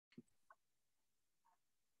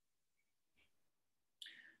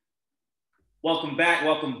Welcome back.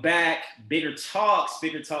 Welcome back. Bigger Talks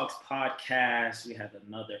podcast. We have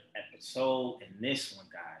another episode, and this one,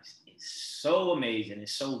 guys, is so amazing.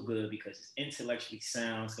 It's so good because it's intellectually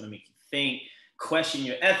sound. It's going to make you think, question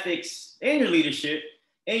your ethics and your leadership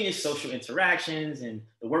and your social interactions and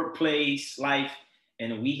the workplace life.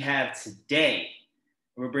 And we have today,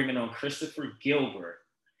 we're bringing on Christopher Gilbert,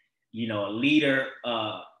 a leader,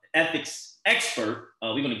 ethics expert.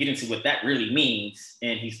 We're going to get into what that really means.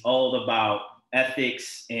 And he's all about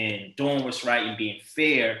ethics and doing what's right and being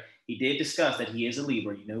fair. He did discuss that he is a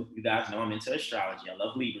Libra. You guys know I'm into astrology. I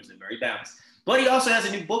love Libras. They're very balanced. But he also has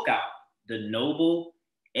a new book out, The Noble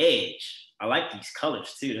Edge. I like these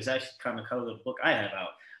colors too. That's actually kind of the color of the book I have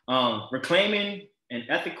out. Reclaiming an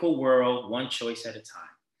Ethical World, One Choice at a Time.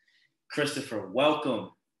 Christopher,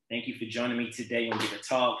 welcome. Thank you for joining me today on Bigger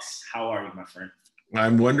Talks. How are you, my friend?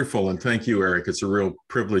 I'm wonderful, and thank you, Eric. It's a real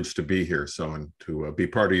privilege to be here, and to be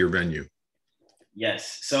part of your venue.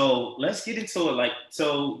 Yes. So let's get into it.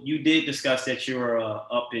 So you did discuss that you're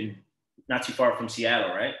up in not too far from Seattle,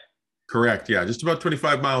 right? Correct. Yeah, just about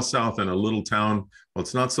 25 miles south in a little town. Well,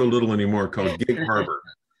 it's not so little anymore, called Gig Harbor.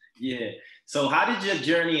 Yeah. So how did your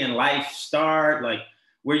journey in life start?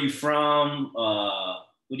 Where you from?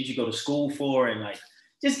 What did you go to school for? And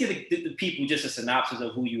just give the people just a synopsis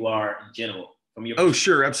of who you are in general. Oh,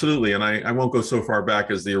 sure, absolutely. And I won't go so far back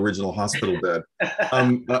as the original hospital bed.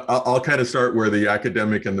 I'll kind of start where the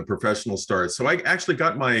academic and the professional start. So I actually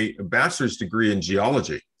got my bachelor's degree in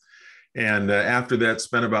geology. And after that,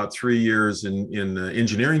 spent about 3 years in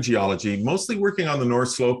engineering geology, mostly working on the North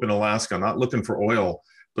Slope in Alaska, not looking for oil,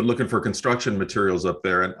 but looking for construction materials up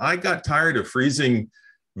there. And I got tired of freezing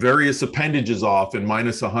various appendages off in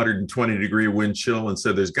minus 120-degree wind chill and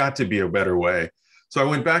said, there's got to be a better way. So I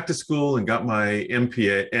went back to school and got my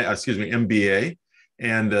MBA,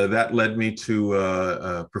 and that led me to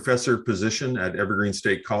a professor position at Evergreen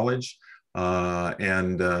State College.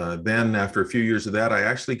 Then after a few years of that, I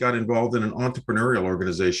actually got involved in an entrepreneurial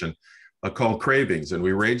organization called Cravings, and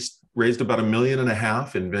we raised about $1.5 million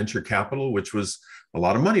in venture capital, which was a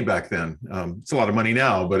lot of money back then. It's a lot of money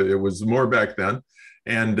now, but it was more back then.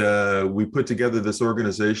 And we put together this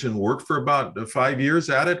organization, worked for about 5 years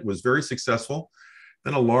at it, was very successful.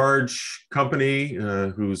 Then a large company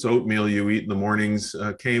whose oatmeal you eat in the mornings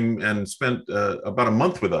came and spent about a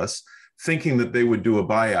month with us, thinking that they would do a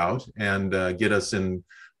buyout and get us, in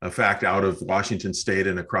fact, out of Washington State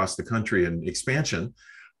and across the country in expansion.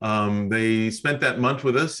 They spent that month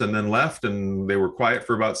with us and then left, and they were quiet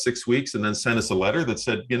for about 6 weeks and then sent us a letter that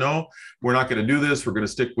said, we're not going to do this. We're going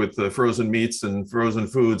to stick with frozen meats and frozen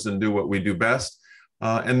foods and do what we do best.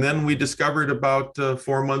 And then we discovered about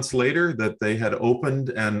 4 months later that they had opened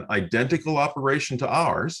an identical operation to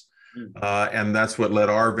ours. And that's what led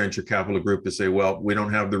our venture capital group to say, well, we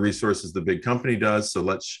don't have the resources the big company does, so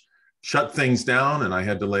let's shut things down. And I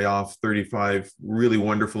had to lay off 35 really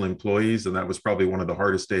wonderful employees. And that was probably one of the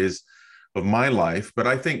hardest days of my life. But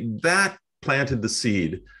I think that planted the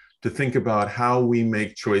seed to think about how we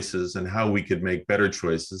make choices and how we could make better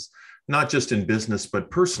choices, not just in business, but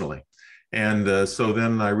personally. And so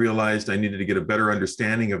then I realized I needed to get a better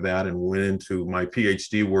understanding of that and went into my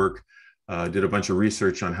PhD work, did a bunch of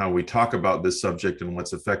research on how we talk about this subject and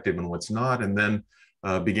what's effective and what's not, and then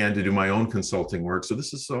began to do my own consulting work. So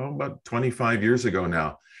this is about 25 years ago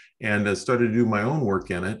now, and started to do my own work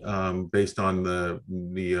in it based on the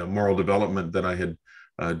moral development that I had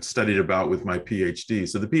studied about with my PhD.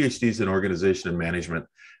 So the PhD is in organization and management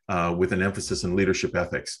with an emphasis in leadership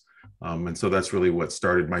ethics. And so that's really what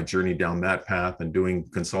started my journey down that path, and doing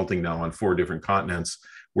consulting now on 4 different continents,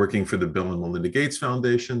 working for the Bill and Melinda Gates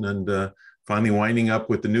Foundation, and finally winding up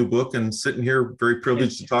with the new book and sitting here very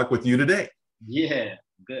privileged to talk with you today. Yeah,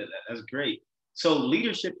 good. That's great. So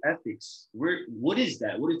leadership ethics, what is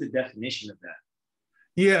that? What is the definition of that?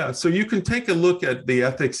 Yeah, so you can take a look at the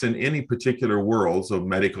ethics in any particular world, so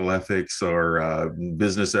medical ethics or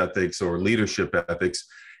business ethics or leadership ethics.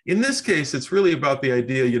 In this case, it's really about the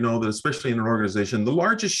idea, that especially in an organization, the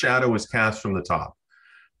largest shadow is cast from the top.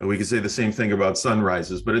 And we could say the same thing about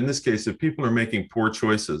sunrises, but in this case, if people are making poor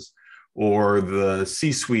choices, or the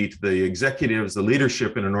C-suite, the executives, the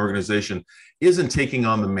leadership in an organization isn't taking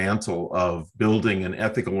on the mantle of building an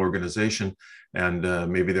ethical organization, and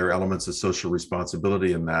maybe there are elements of social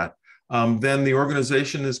responsibility in that, then the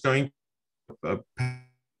organization is going to,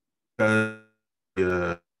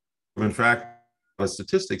 in fact,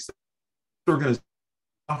 statistics,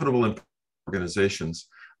 profitable organizations,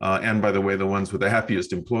 and by the way, the ones with the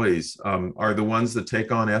happiest employees are the ones that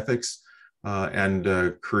take on ethics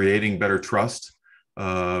and creating better trust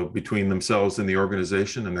between themselves and the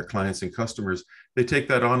organization and their clients and customers, they take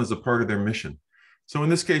that on as a part of their mission. So in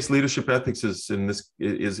this case, leadership ethics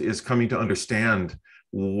is coming to understand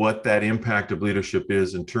what that impact of leadership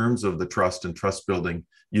is in terms of the trust and trust building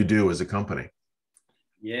you do as a company.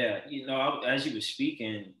 Yeah, as you were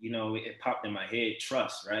speaking, it popped in my head,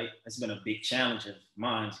 trust, right? That's been a big challenge of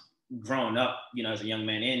mine growing up, as a young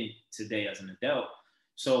man and today as an adult.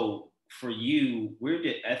 So for you, where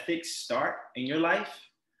did ethics start in your life?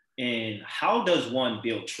 And how does one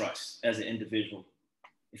build trust as an individual?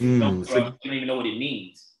 If you don't trust, you don't even know what it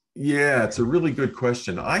means. Yeah, it's a really good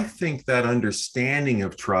question. I think that understanding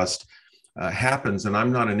of trust happens, and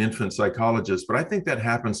I'm not an infant psychologist, but I think that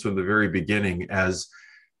happens from the very beginning as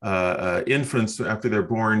infants, after they're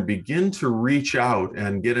born, begin to reach out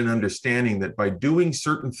and get an understanding that by doing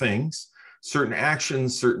certain things, certain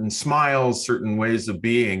actions, certain smiles, certain ways of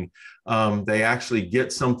being, they actually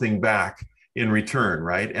get something back in return,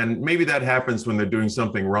 right? And maybe that happens when they're doing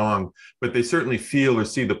something wrong, but they certainly feel or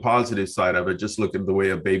see the positive side of it. Just look at the way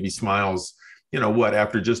a baby smiles,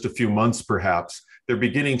 after just a few months, perhaps, they're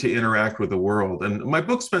beginning to interact with the world. And my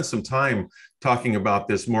book spent some time talking about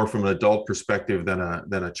this more from an adult perspective than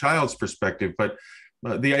a child's perspective. But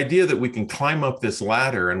the idea that we can climb up this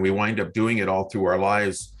ladder and we wind up doing it all through our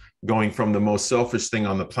lives, going from the most selfish thing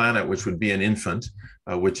on the planet, which would be an infant,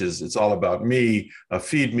 which is, it's all about me,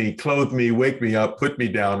 feed me, clothe me, wake me up, put me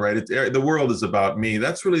down, right? The world is about me.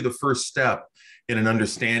 That's really the first step in an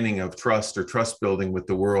understanding of trust or trust building with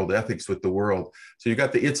the world, ethics with the world. So you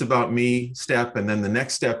got the it's about me step, and then the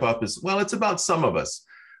next step up is, well, it's about some of us.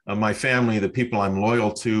 My family, the people I'm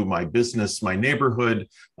loyal to, my business, my neighborhood,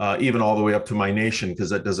 even all the way up to my nation, because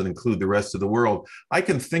that doesn't include the rest of the world. I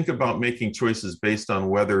can think about making choices based on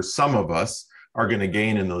whether some of us are going to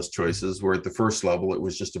gain in those choices, where at the first level, it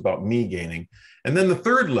was just about me gaining. And then the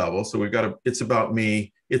third level, so we've got it's about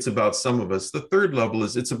me, it's about some of us. The third level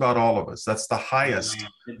is it's about all of us. That's the highest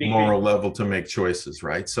moral level to make choices,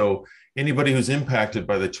 right? So anybody who's impacted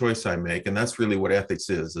by the choice I make, and that's really what ethics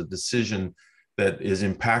is, a decision that is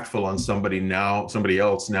impactful on somebody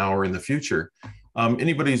else now or in the future.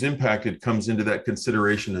 Anybody who's impacted comes into that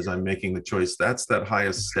consideration as I'm making the choice. That's that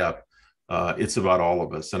highest step. It's about all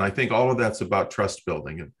of us. And I think all of that's about trust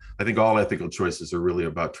building. And I think all ethical choices are really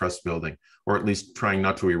about trust building, or at least trying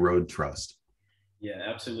not to erode trust. Yeah,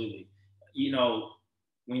 absolutely.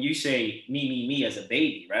 When you say me as a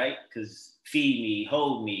baby, right? Because feed me,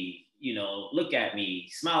 hold me, look at me,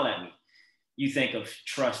 smile at me, you think of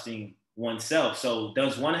trusting oneself. So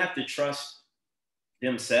does one have to trust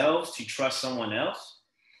themselves to trust someone else?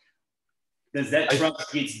 Does that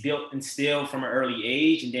trust get built instilled from an early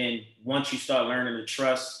age? And then once you start learning to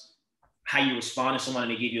trust how you respond to someone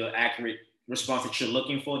and they give you an accurate response that you're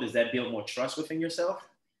looking for, does that build more trust within yourself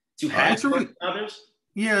to have others?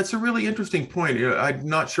 Yeah, it's a really interesting point. I'm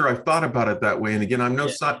not sure I've thought about it that way. And again, I'm no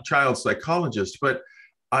child psychologist, but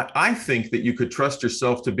I think that you could trust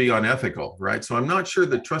yourself to be unethical, right? So I'm not sure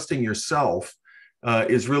that trusting yourself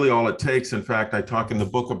is really all it takes. In fact, I talk in the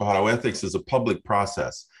book about how ethics is a public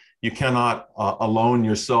process. You cannot alone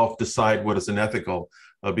yourself decide what is unethical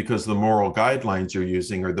because the moral guidelines you're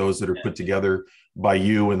using are those that are put together by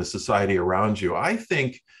you and the society around you. I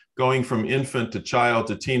think going from infant to child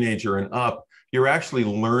to teenager and up, you're actually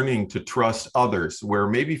learning to trust others, where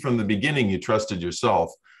maybe from the beginning you trusted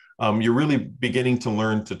yourself. You're really beginning to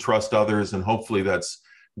learn to trust others, and hopefully that's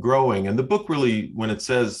growing. And the book really, when it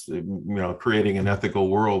says, creating an ethical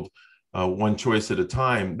world, one choice at a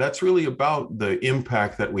time, that's really about the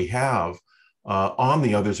impact that we have on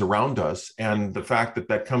the others around us, and the fact that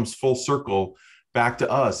that comes full circle back to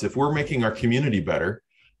us. If we're making our community better,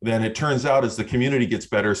 then it turns out as the community gets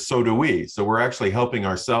better, so do we. So we're actually helping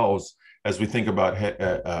ourselves as we think about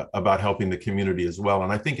helping the community as well.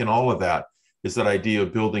 And I think in all of that is that idea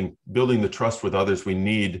of building the trust with others we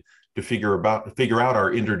need to figure out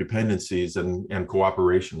our interdependencies and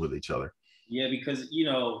cooperation with each other. Yeah, because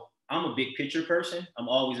I'm a big picture person. I'm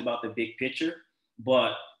always about the big picture.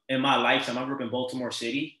 But in my lifetime, I grew up in Baltimore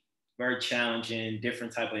City, very challenging,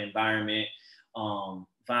 different type of environment,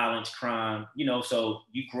 violence, crime, so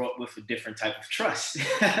you grow up with a different type of trust.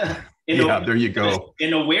 There you go.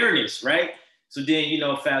 And awareness, right? So then,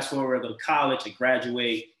 fast forward, I go to college, I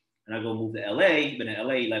graduate, and I go move to LA. Been in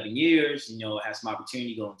LA 11 years, I had some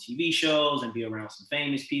opportunity to go on TV shows and be around some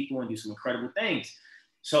famous people and do some incredible things.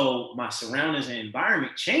 So my surroundings and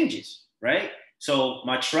environment changes, right? So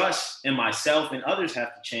my trust in myself and others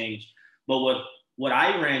have to change. But what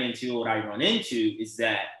I run into is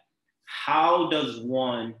that how does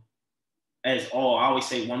one, as all, I always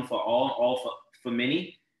say one for all for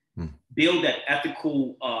many, build that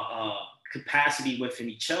ethical capacity within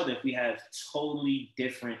each other if we have totally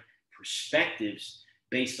different perspectives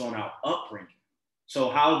based on our upbringing. So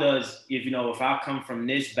how does, if I come from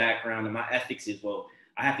this background and my ethics is, well,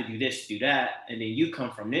 I have to do this, do that, and then you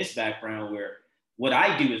come from this background where what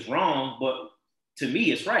I do is wrong, but to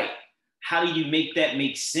me it's right. How do you make that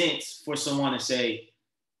make sense for someone to say,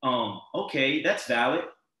 okay, that's valid?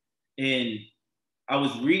 And I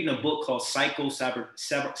was reading a book called Cybernetics,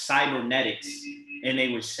 and they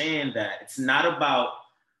were saying that it's not about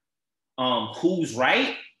who's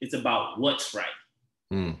right, it's about what's right.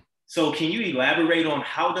 Mm. So can you elaborate on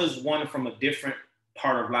how does one from a different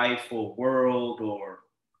part of life or world or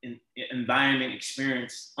environment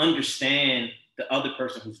experience understand the other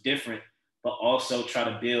person who's different, but also try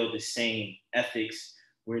to build the same ethics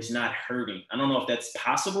where it's not hurting? I don't know if that's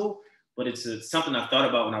possible, but it's something I thought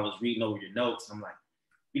about when I was reading over your notes. I'm like,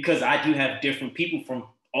 because I do have different people from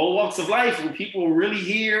all walks of life, where people really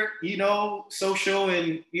here, social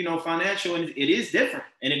and, financial, and it is different,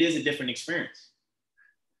 and it is a different experience.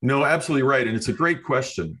 No, absolutely right. And it's a great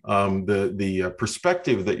question. The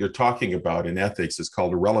perspective that you're talking about in ethics is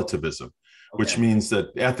called relativism, okay, which means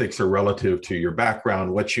that ethics are relative to your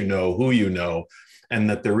background, what you know, who you know, and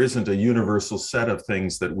that there isn't a universal set of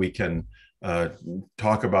things that we can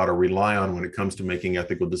talk about or rely on when it comes to making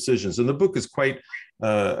ethical decisions. And the book is quite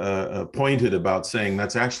pointed about saying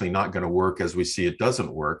that's actually not going to work as we see it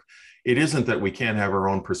doesn't work. It isn't that we can't have our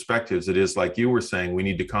own perspectives. It is, like you were saying, we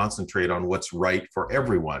need to concentrate on what's right for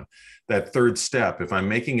everyone. That third step, if I'm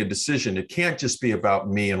making a decision, it can't just be about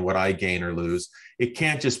me and what I gain or lose. It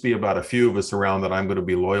can't just be about a few of us around that I'm going to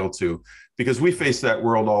be loyal to, because we face that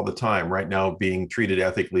world all the time. Right now, being treated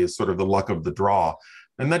ethically is sort of the luck of the draw.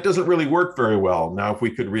 And that doesn't really work very well. Now, if we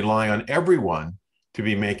could rely on everyone to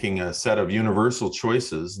be making a set of universal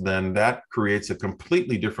choices, then that creates a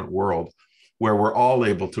completely different world where we're all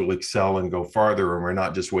able to excel and go farther, and we're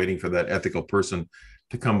not just waiting for that ethical person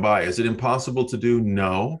to come by. Is it impossible to do?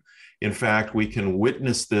 No. In fact, we can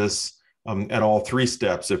witness this at all three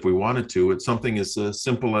steps if we wanted to. It's something as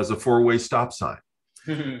simple as a four-way stop sign,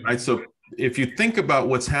 right? So if you think about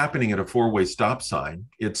what's happening at a four-way stop sign,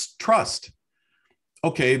 it's trust.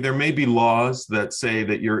 Okay, there may be laws that say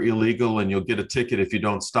that you're illegal and you'll get a ticket if you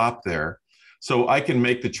don't stop there. So I can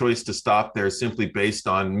make the choice to stop there simply based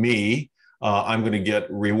on me. I'm going to get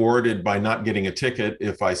rewarded by not getting a ticket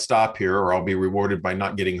if I stop here, or I'll be rewarded by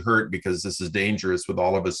not getting hurt because this is dangerous with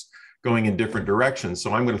all of us going in different directions.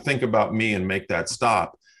 So I'm going to think about me and make that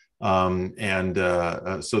stop. So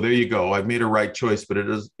there you go. I've made a right choice, but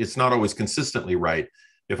it's not always consistently right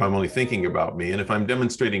if I'm only thinking about me. And if I'm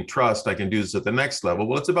demonstrating trust, I can do this at the next level.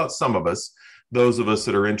 Well, it's about some of us, those of us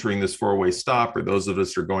that are entering this four-way stop, or those of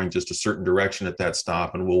us who are going just a certain direction at that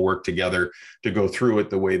stop, and we'll work together to go through it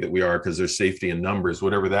the way that we are because there's safety in numbers,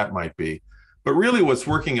 whatever that might be. But really what's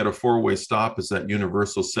working at a four-way stop is that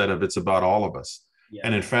universal set of it's about all of us. Yeah.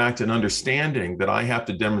 And in fact, an understanding that I have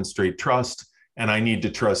to demonstrate trust, and I need to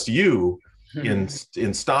trust you in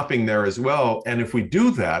stopping there as well. And if we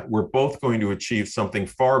do that, we're both going to achieve something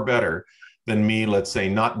far better than me, let's say,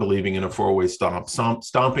 not believing in a four-way stop,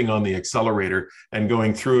 stomping on the accelerator and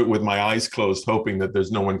going through it with my eyes closed, hoping that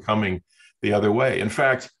there's no one coming the other way. In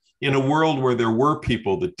fact, in a world where there were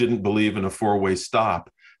people that didn't believe in a four-way stop,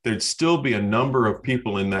 there'd still be a number of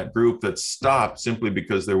people in that group that stopped simply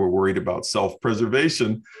because they were worried about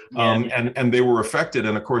self-preservation, and they were affected.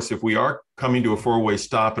 And of course, if we are coming to a four-way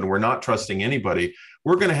stop and we're not trusting anybody,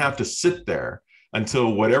 we're going to have to sit there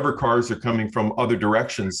until whatever cars are coming from other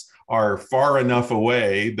directions are far enough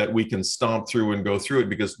away that we can stomp through and go through it,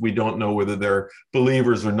 because we don't know whether they're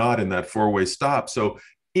believers or not in that four-way stop. So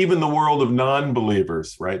even the world of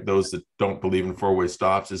non-believers, right, those that don't believe in four-way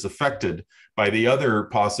stops, is affected by the other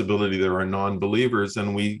possibility there are non-believers,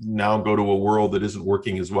 and we now go to a world that isn't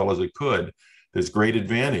working as well as it could. There's great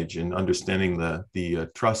advantage in understanding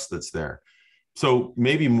the trust that's there. So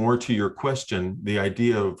maybe more to your question, the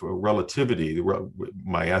idea of relativity,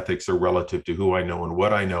 my ethics are relative to who I know and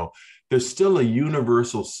what I know. There's still a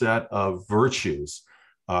universal set of virtues.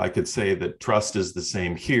 I could say that trust is the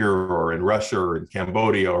same here or in Russia or in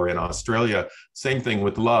Cambodia or in Australia. Same thing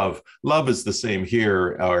with love. Love is the same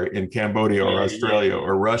here or in Cambodia or Australia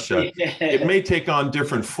or Russia. It may take on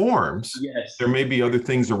different forms. Yes. There may be other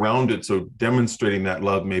things around it. So demonstrating that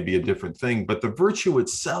love may be a different thing, but the virtue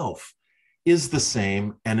itself is the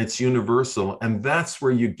same, and it's universal. And that's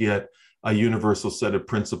where you get a universal set of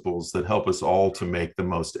principles that help us all to make the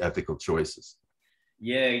most ethical choices.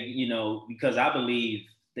 Yeah, because I believe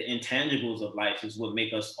the intangibles of life is what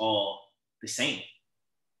make us all the same.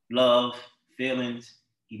 Love, feelings,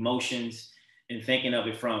 emotions, and thinking of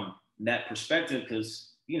it from that perspective,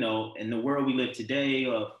 because, in the world we live today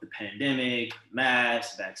of the pandemic,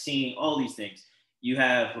 mask, vaccine, all these things, you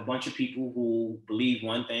have a bunch of people who believe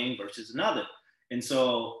one thing versus another. And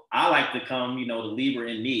so I like to come, the Libra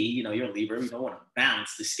in me, you're a Libra, want to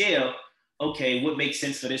balance the scale. Okay, what makes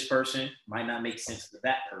sense for this person might not make sense for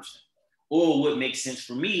that person. Or what makes sense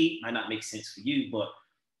for me might not make sense for you. But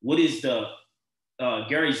what is the,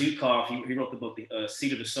 Gary Zukov, he wrote the book,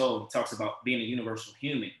 Seed of the Soul, he talks about being a universal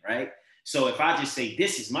human, right? So if I just say,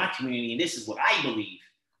 this is my community and this is what I believe,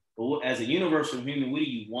 but as a universal human, what do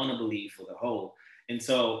you want to believe for the whole? And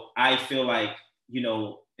so I feel like,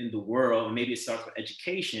 in the world, and maybe it starts with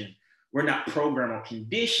education, we're not programmed or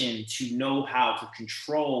conditioned to know how to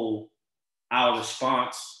control our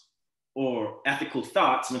response or ethical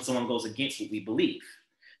thoughts when someone goes against what we believe.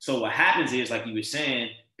 So what happens is, like you were saying,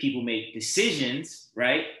 people make decisions,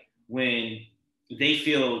 right, when they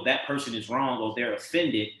feel that person is wrong or they're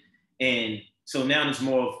offended. And so now there's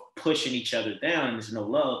more of pushing each other down, and there's no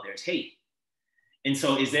love, there's hate. And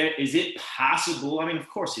so is it possible? I mean, of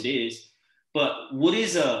course it is, but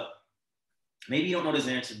maybe you don't know this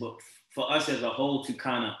answer, but for us as a whole to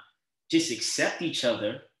kind of just accept each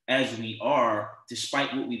other as we are,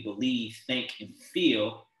 despite what we believe, think, and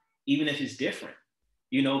feel, even if it's different,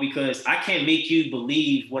 because I can't make you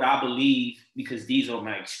believe what I believe because these are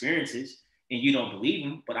my experiences and you don't believe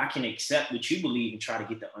them, but I can accept what you believe and try to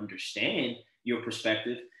get to understand your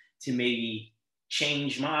perspective to maybe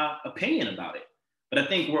change my opinion about it. But I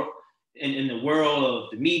think we're in the world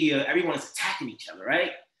of the media, everyone is attacking each other,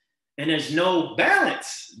 right? And there's no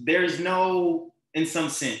balance. There's no, in some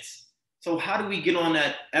sense. So how do we get on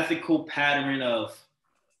that ethical pattern of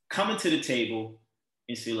coming to the table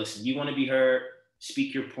and say, listen, you want to be heard,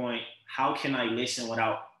 speak your point. How can I listen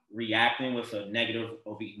without reacting with a negative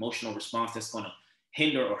or emotional response that's going to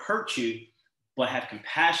hinder or hurt you, but have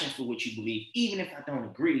compassion for what you believe, even if I don't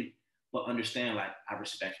agree, but understand, like, I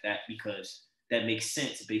respect that because that makes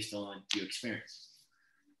sense based on your experience.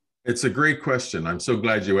 It's a great question. I'm so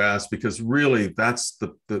glad you asked, because really that's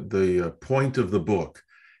the point of the book,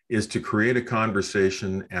 is to create a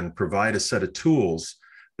conversation and provide a set of tools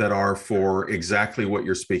that are for exactly what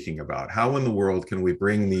you're speaking about. How in the world can we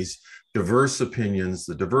bring these diverse opinions,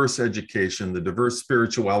 the diverse education, the diverse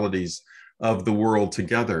spiritualities of the world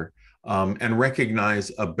together, and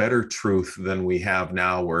recognize a better truth than we have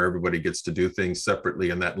now, where everybody gets to do things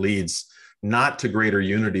separately, and that leads not to greater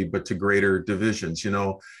unity, but to greater divisions.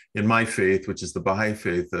 In my faith, which is the Baha'i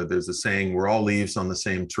faith, there's a saying, we're all leaves on the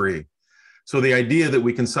same tree. So the idea that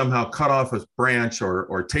we can somehow cut off a branch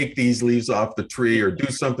or take these leaves off the tree or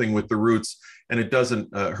do something with the roots and it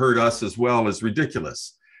doesn't hurt us as well is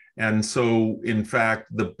ridiculous. And so, in fact,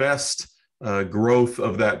 the best growth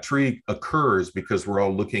of that tree occurs because we're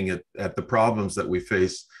all looking at the problems that we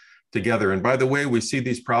face together. And by the way, we see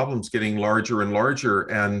these problems getting larger and larger,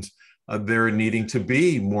 and there needing to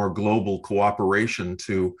be more global cooperation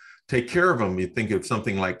to take care of them. You think of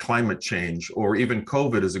something like climate change, or even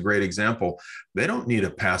COVID is a great example. They don't need a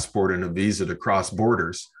passport and a visa to cross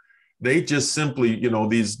borders. They just simply,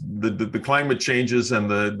 the climate changes and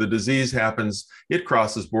the disease happens, it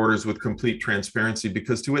crosses borders with complete transparency,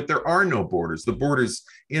 because to it, there are no borders. The borders,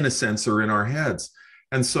 in a sense, are in our heads.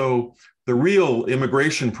 And so the real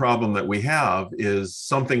immigration problem that we have is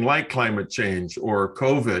something like climate change or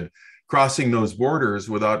COVID, crossing those borders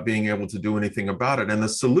without being able to do anything about it. And the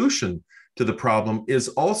solution to the problem is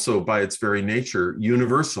also, by its very nature,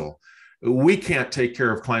 universal. We can't take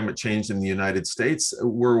care of climate change in the United States.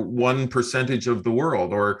 We're 1% of the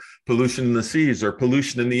world, or pollution in the seas, or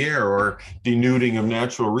pollution in the air, or denuding of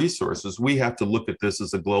natural resources. We have to look at this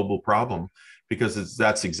as a global problem, because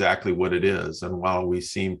that's exactly what it is. And while we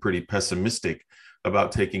seem pretty pessimistic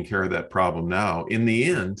about taking care of that problem now, in the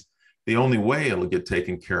end, the only way it'll get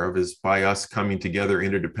taken care of is by us coming together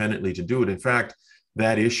interdependently to do it. In fact,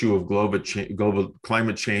 that issue of global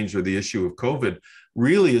climate change, or the issue of COVID,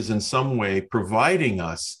 really is in some way providing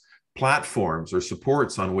us platforms or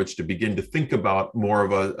supports on which to begin to think about more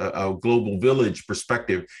of a global village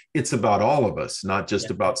perspective. It's about all of us, not just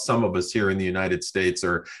about some of us here in the United States,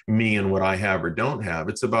 or me and what I have or don't have.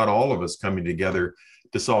 It's about all of us coming together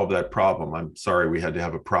to solve that problem. I'm sorry we had to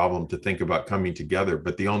have a problem to think about coming together,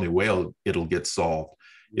 but the only way it'll get solved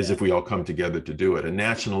is if we all come together to do it. And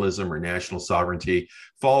nationalism or national sovereignty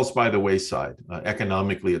falls by the wayside.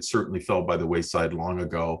 Economically, it certainly fell by the wayside long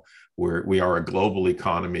ago, where we are a global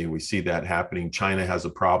economy. We see that happening. China has a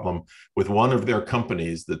problem with one of their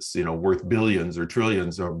companies that's worth billions or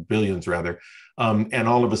trillions, or billions rather. And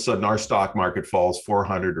all of a sudden our stock market falls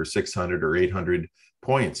 400 or 600 or 800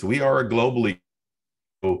 points. We are a global economy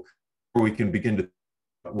where we can begin to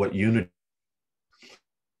what unity.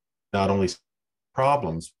 not only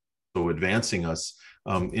problems, so advancing us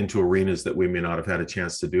into arenas that we may not have had a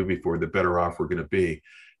chance to do before, the better off we're going to be.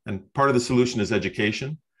 And part of the solution is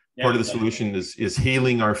education. Part of the solution is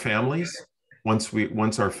healing our families.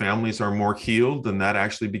 Once our families are more healed, then that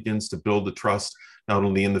actually begins to build the trust, not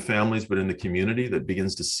only in the families, but in the community, that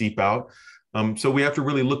begins to seep out. So we have to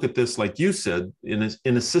really look at this, like you said, in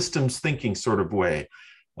a systems thinking sort of way.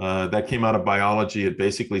 That came out of biology. It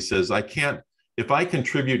basically says, if I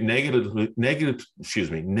contribute negatively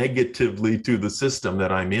to the system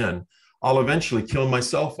that I'm in, I'll eventually kill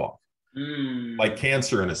myself off. Like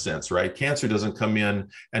cancer, in a sense, right? Cancer doesn't come in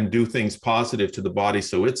and do things positive to the body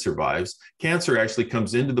so it survives. Cancer actually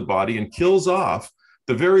comes into the body and kills off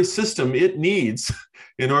the very system it needs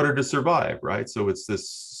in order to survive, right? So it's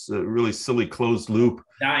this really silly closed loop.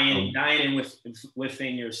 Dying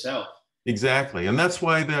within yourself. Exactly. And that's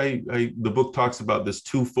why the book talks about this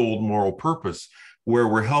twofold moral purpose. Where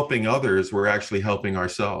we're helping others, we're actually helping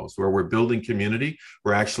ourselves. Where we're building community,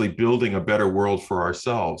 we're actually building a better world for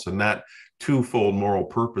ourselves. And that twofold moral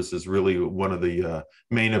purpose is really one of the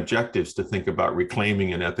main objectives to think about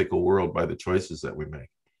reclaiming an ethical world by the choices that we make.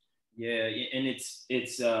 Yeah, and it's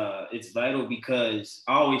vital, because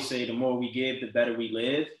I always say the more we give, the better we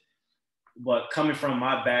live. But coming from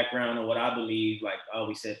my background and what I believe, like I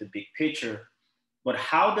always said, the big picture. But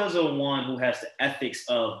how does one who has the ethics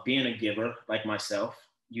of being a giver, like myself,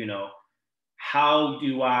 how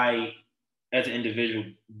do I, as an individual,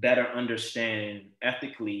 better understand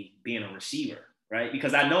ethically being a receiver, right?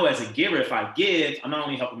 Because I know as a giver, if I give, I'm not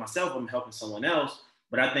only helping myself, I'm helping someone else.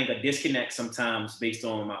 But I think a disconnect sometimes based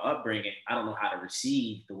on my upbringing, I don't know how to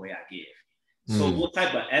receive the way I give. So what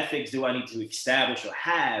type of ethics do I need to establish or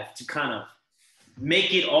have to kind of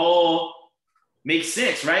make it all make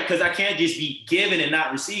sense, right? Because I can't just be giving and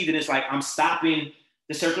not receiving. It's like I'm stopping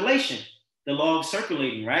the circulation, the law of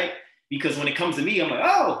circulating, right? Because when it comes to me, I'm like,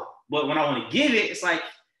 oh, but when I want to give it, it's like,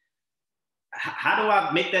 how do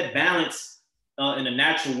I make that balance in a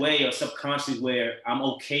natural way or subconsciously where I'm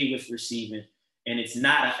okay with receiving? And it's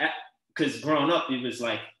not, because growing up, it was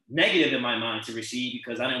like negative in my mind to receive,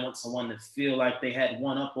 because I didn't want someone to feel like they had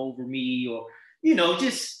one up over me, or,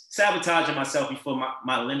 just sabotaging myself before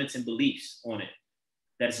my limiting beliefs on it.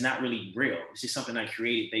 That it's not really real. It's just something I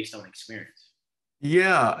created based on experience.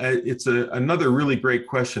 Yeah, it's another really great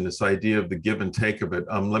question, this idea of the give and take of it.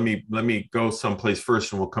 Let me go someplace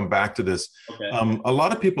first and we'll come back to this. Okay. A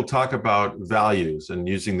lot of people talk about values and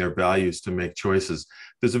using their values to make choices.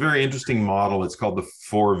 There's a very interesting model. It's called the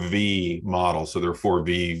 4V model. So there are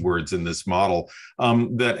 4V words in this model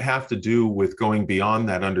that have to do with going beyond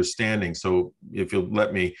that understanding. So if you'll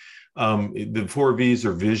let me, the 4Vs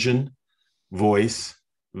are vision, voice,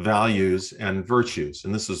 values, and virtues.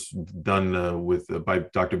 And this is done by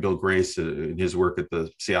Dr. Bill Grace in his work at the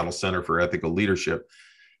Seattle Center for Ethical Leadership.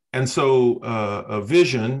 And so a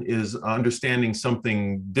vision is understanding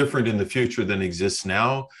something different in the future than exists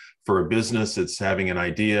now. For a business, it's having an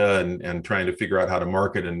idea and trying to figure out how to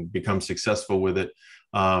market and become successful with it.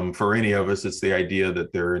 For any of us, it's the idea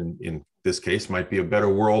that there, in this case, might be a better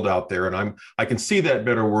world out there. And I can see that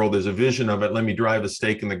better world. There's a vision of it. Let me drive a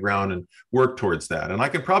stake in the ground and work towards that. And I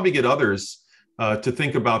can probably get others to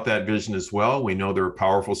think about that vision as well. We know there are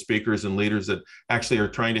powerful speakers and leaders that actually are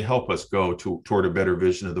trying to help us go toward a better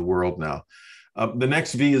vision of the world now. The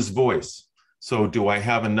next V is voice. So do I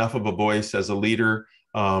have enough of a voice as a leader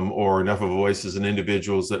or enough of a voice as an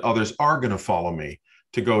individual that others are going to follow me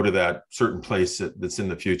to go to that certain place that's in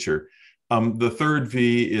the future? The third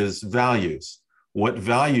V is values. What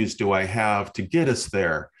values do I have to get us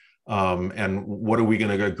there? And what are we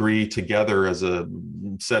going to agree together as a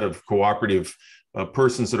set of cooperative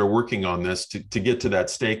persons that are working on this to get to that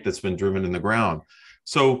stake that's been driven in the ground?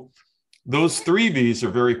 So those three V's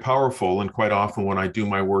are very powerful. And quite often when I do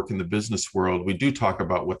my work in the business world, we do talk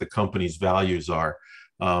about what the company's values are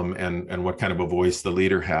and what kind of a voice the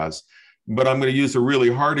leader has. But I'm going to use a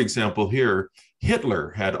really hard example here.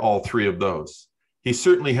 Hitler had all three of those. He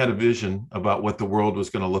certainly had a vision about what the world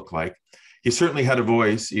was going to look like. He certainly had a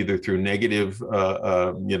voice, either through negative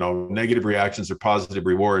reactions or positive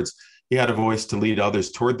rewards. He had a voice to lead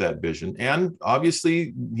others toward that vision. And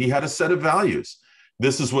obviously, he had a set of values.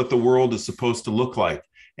 This is what the world is supposed to look like.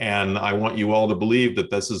 And I want you all to believe that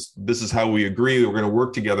this is how we agree. We're going to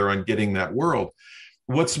work together on getting that world.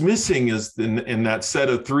 What's missing is in that set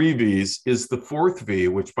of three V's is the fourth V,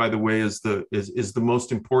 which, by the way, is the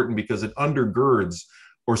most important because it undergirds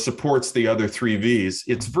or supports the other three V's.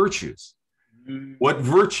 It's virtues. What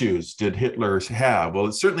virtues did Hitler have? Well,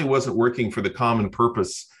 it certainly wasn't working for the common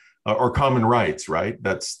purpose or common rights, right?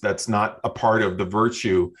 That's not a part of the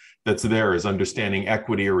virtue that's there, is understanding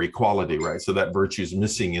equity or equality, right? So that virtue is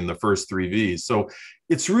missing in the first three V's. So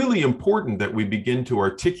it's really important that we begin to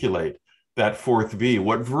articulate that fourth V.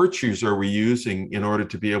 What virtues are we using in order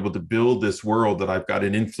to be able to build this world that I've got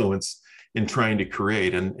an influence in trying to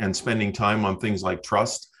create, and spending time on things like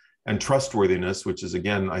trust and trustworthiness, which is,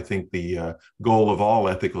 again, I think the goal of all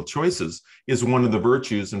ethical choices, is one of the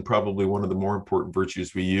virtues, and probably one of the more important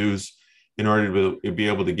virtues we use in order to be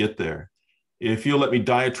able to get there. If you'll let me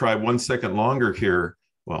diatribe 1 second longer here,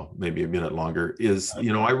 well, maybe a minute longer, is,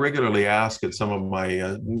 I regularly ask at some of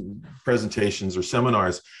my presentations or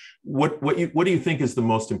seminars, what do you think is the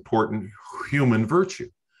most important human virtue?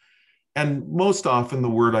 And most often the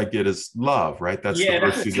word I get is love, right? That's the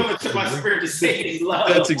virtue. That's coming to my spirit to say is love.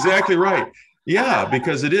 That's exactly right. Yeah,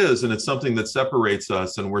 because it is, and it's something that separates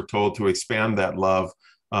us, and we're told to expand that love,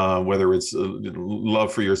 whether it's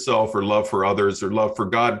love for yourself or love for others or love for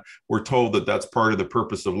God. We're told that that's part of the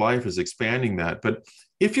purpose of life, is expanding that. But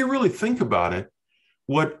if you really think about it,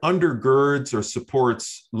 what undergirds or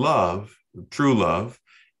supports love, true love,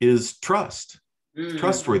 is trust,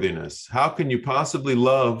 trustworthiness. How can you possibly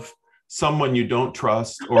love someone you don't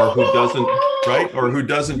trust, or who doesn't, right? Or who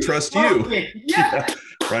doesn't trust you, yeah,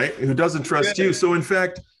 right? Who doesn't trust you. So in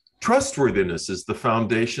fact, trustworthiness is the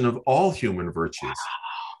foundation of all human virtues.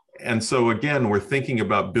 And so again, we're thinking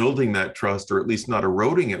about building that trust, or at least not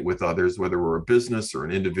eroding it with others, whether we're a business or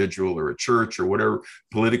an individual or a church or whatever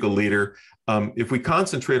political leader. If we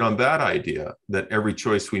concentrate on that idea, that every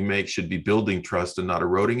choice we make should be building trust and not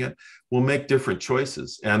eroding it, we'll make different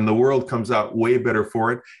choices. And the world comes out way better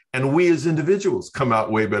for it. And we as individuals come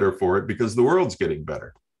out way better for it, because the world's getting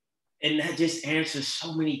better. And that just answers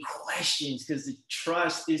so many questions, because the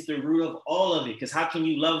trust is the root of all of it. Because how can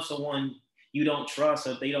you love someone you don't trust,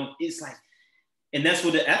 or they don't? It's like, and that's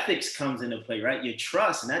where the ethics comes into play, right? Your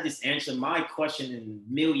trust. And that just answered my question in a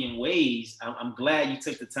million ways. I'm glad you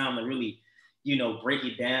took the time to really, break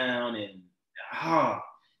it down. And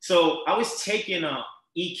so I was taking a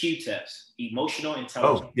EQ test, emotional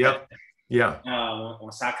intelligence. Oh, yeah, yeah.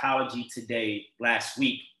 On Psychology Today last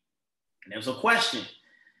week, and there was a question,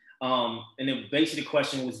 and then basically the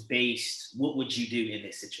question was based, what would you do in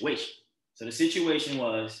this situation? So the situation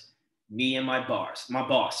was me and my boss,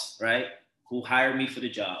 right, who hired me for the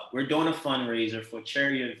job. We're doing a fundraiser for a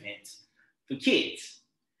charity event for kids.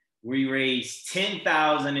 We raised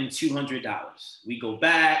 $10,200. We go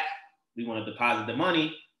back, we want to deposit the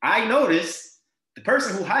money. I noticed the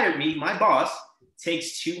person who hired me, my boss,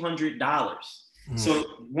 takes $200. So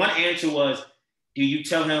one answer was, do you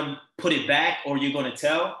tell him put it back, or you're going to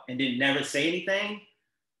tell and then never say anything?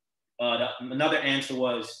 Another answer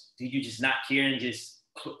was, do you just not care and just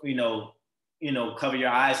cover your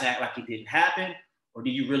eyes and act like it didn't happen? Or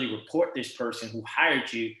do you really report this person who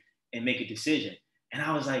hired you and make a decision? And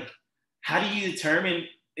I was like, how do you determine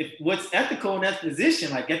what's ethical in that position?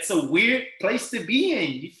 Like, that's a weird place to be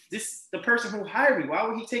in. The person who hired me, why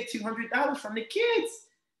would he take $200 from the kids?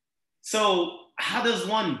 So how does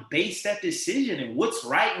one base that decision, and what's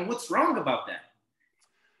right and what's wrong about that?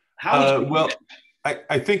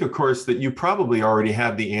 I think, of course, that you probably already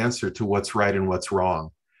have the answer to what's right and what's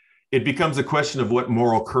wrong. It becomes a question of what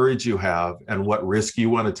moral courage you have and what risk you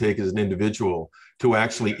want to take as an individual to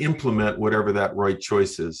actually implement whatever that right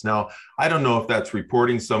choice is. Now, I don't know if that's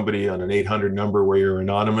reporting somebody on an 800 number where you're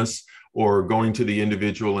anonymous, or going to the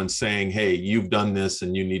individual and saying, hey, you've done this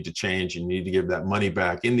and you need to change and you need to give that money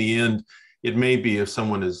back. In the end, it may be, if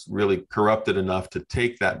someone is really corrupted enough to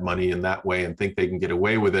take that money in that way and think they can get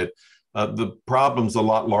away with it, the problem's a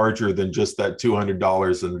lot larger than just that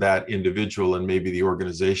 $200 and that individual, and maybe the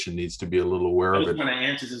organization needs to be a little aware of it. Those kind of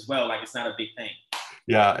answers as well, like it's not a big thing.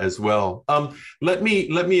 Yeah, as well. Let me,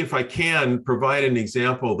 if I can, provide an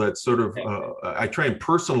example that sort of, I try and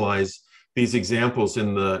personalize these examples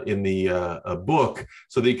in the book,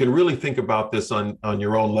 so that you can really think about this on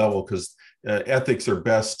your own level, because ethics are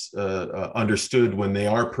best understood when they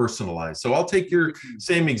are personalized. So I'll take your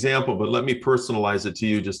same example, but let me personalize it to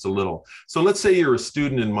you just a little. So let's say you're a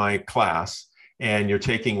student in my class and you're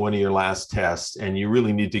taking one of your last tests, and you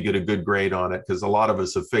really need to get a good grade on it, because a lot of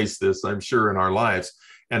us have faced this, I'm sure, in our lives.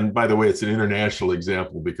 And by the way, it's an international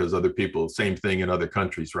example, because other people, same thing in other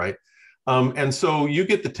countries, right? And so you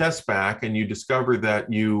get the test back and you discover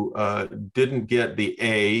that you didn't get the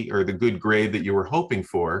A, or the good grade that you were hoping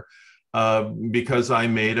for, because I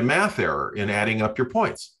made a math error in adding up your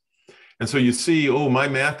points. And so you see, oh, my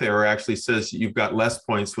math error actually says you've got less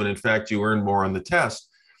points when in fact you earned more on the test.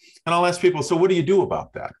 And I'll ask people, so what do you do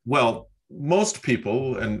about that? Well, most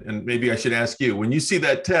people, and maybe I should ask you, when you see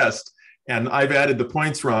that test and I've added the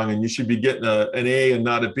points wrong, and you should be getting an A and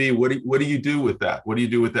not a B. What do you do with that? What do you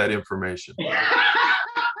do with that information?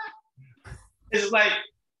 It's like,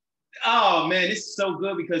 oh man, this is so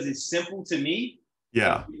good because it's simple to me.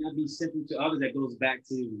 Yeah. It may not be simple to others. That goes back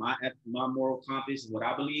to my moral compass and what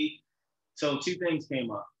I believe. So two things came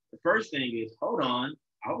up. The first thing is, hold on,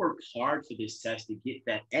 I worked hard for this test to get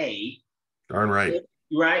that A. Darn right.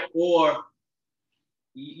 Right? Or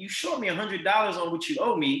you showed me $100 on what you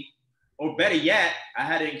owe me. Or better yet, I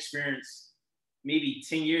had an experience maybe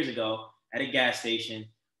 10 years ago at a gas station.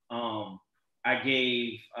 I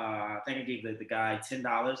think I gave the guy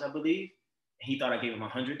 $10, I believe. And he thought I gave him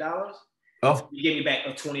 $100. Oh. He gave me back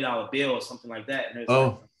a $20 bill or something like that. And, oh.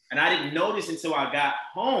 Like, and I didn't notice until I got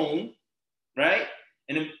home, right?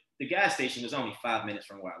 And the gas station was only 5 minutes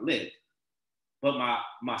from where I lived. But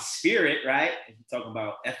my spirit, right? If you're talking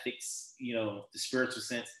about ethics, the spiritual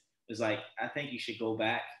sense, was like, I think you should go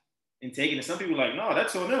back and take it. And some people are like, no,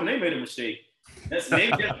 that's on them. They made a mistake. That's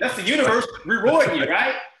the universe rewarding you,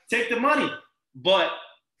 right? Take the money. But,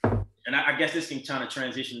 and I guess this can kind of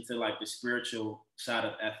transition to like the spiritual side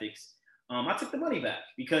of ethics. I took the money back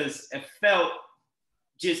because it felt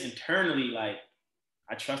just internally like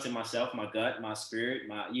I trusted myself, my gut, my spirit,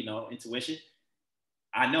 my, intuition.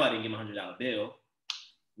 I know I didn't give him a $100 bill.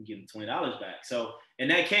 I'm giving him $20 back. So in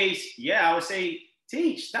that case, yeah, I would say,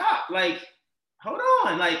 teach, stop. Like, hold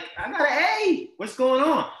on. Like, I got an A. What's going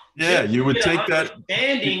on? Yeah, just you would take that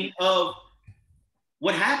understanding of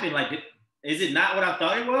what happened. Like, is it not what I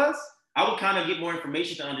thought it was? I would kind of get more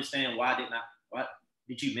information to understand why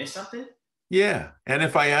did you miss something? Yeah. And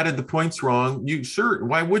if I added the points wrong,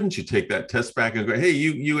 why wouldn't you take that test back and go, hey,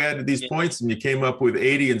 you added these points and you came up with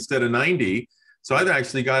 80 instead of 90. So I've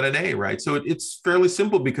actually got an A, right? So it's fairly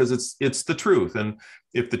simple because it's the truth. And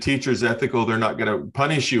if the teacher's ethical, they're not going to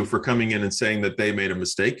punish you for coming in and saying that they made a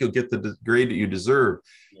mistake. You'll get the grade that you deserve.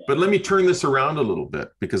 Yeah. But let me turn this around a little bit,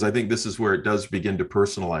 because I think this is where it does begin to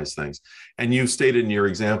personalize things. And you stated in your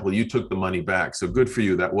example, you took the money back. So good for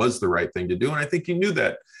you. That was the right thing to do. And I think you knew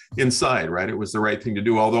that inside, right? It was the right thing to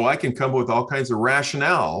do. Although I can come up with all kinds of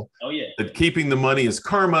rationale that keeping the money is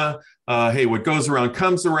karma. Hey, what goes around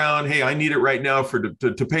comes around. Hey, I need it right now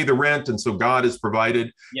to pay the rent. And so God has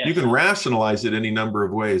provided. Yes. You can rationalize it any number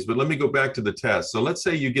of ways. But let me go back to the test. So let's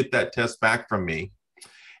say you get that test back from me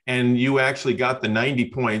and you actually got the 90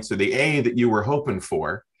 points or the A that you were hoping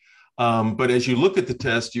for. But as you look at the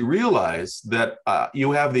test, you realize that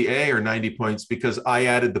you have the A or 90 points because I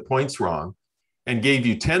added the points wrong and gave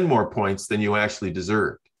you 10 more points than you actually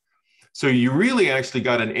deserved. So you really actually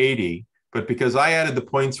got an 80, but because I added the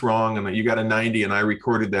points wrong and you got a 90 and I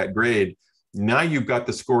recorded that grade, now you've got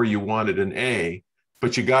the score you wanted, an A,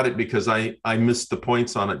 but you got it because I missed the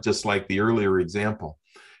points on it, just like the earlier example.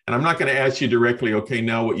 And I'm not going to ask you directly, okay,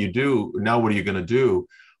 now what are you going to do?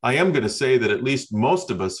 I am going to say that at least most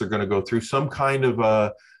of us are going to go through some kind of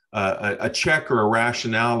a check or a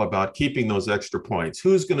rationale about keeping those extra points.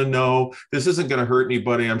 Who's going to know? This isn't going to hurt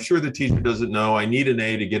anybody. I'm sure the teacher doesn't know. I need an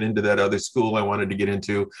A to get into that other school I wanted to get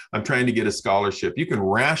into. I'm trying to get a scholarship. You can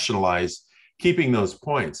rationalize keeping those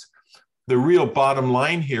points. The real bottom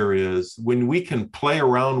line here is when we can play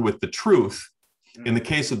around with the truth. In the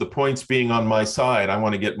case of the points being on my side, I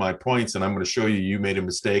want to get my points and I'm going to show you made a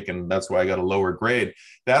mistake and that's why I got a lower grade.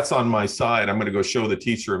 That's on my side. I'm going to go show the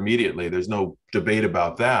teacher immediately. There's no debate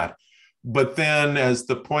about that. But then as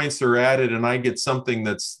the points are added and I get something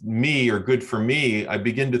that's me or good for me, I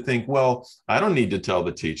begin to think, well, I don't need to tell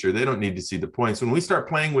the teacher. They don't need to see the points. When we start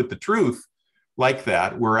playing with the truth like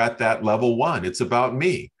that, we're at that level one. It's about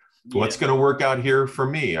me. Yeah. What's going to work out here for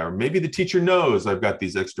me? Or maybe the teacher knows I've got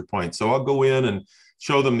these extra points. So I'll go in and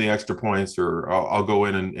show them the extra points, or I'll go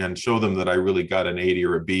in and show them that I really got an 80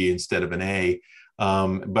 or a B instead of an A.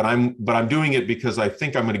 But I'm doing it because I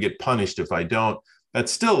think I'm going to get punished if I don't.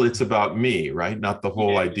 That's still, it's about me, right? Not the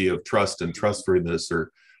whole idea of trust and trustworthiness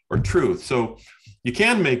or truth. So you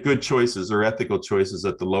can make good choices or ethical choices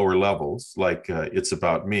at the lower levels, like it's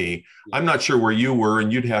about me. I'm not sure where you were,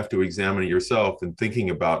 and you'd have to examine it yourself and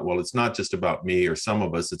thinking about, well, it's not just about me or some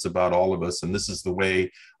of us, it's about all of us. And this is the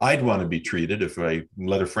way I'd want to be treated. If I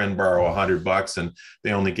let a friend borrow $100 and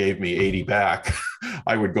they only gave me 80 back,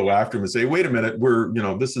 I would go after them and say, wait a minute,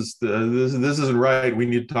 this isn't right. We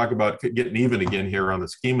need to talk about getting even again here on the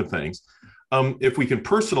scheme of things. If we can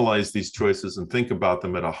personalize these choices and think about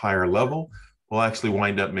them at a higher level, we'll actually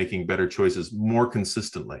wind up making better choices more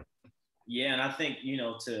consistently. Yeah, and I think,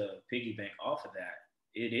 to piggyback off of that,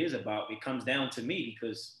 it comes down to me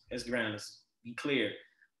because, let's be clear,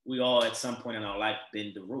 we all at some point in our life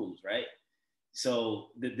bend the rules, right? So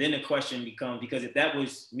then the question becomes, because if that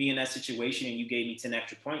was me in that situation and you gave me 10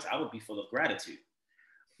 extra points, I would be full of gratitude.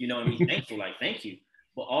 You know what I mean? Thankful, like, thank you.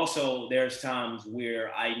 But also there's times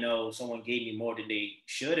where I know someone gave me more than they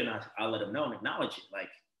should, and I let them know and acknowledge it. Like,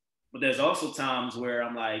 but there's also times where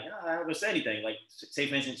I'm like, oh, I never said anything. Like, say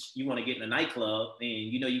for instance, you want to get in a nightclub and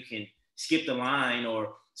you know you can skip the line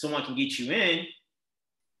or someone can get you in.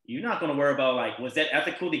 You're not going to worry about like, was that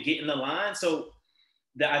ethical to get in the line? So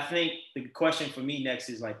I think the question for me next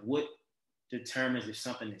is like, what determines if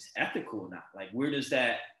something is ethical or not? Like, where does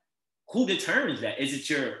that? Who determines that? Is it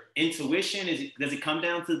your intuition? Does it come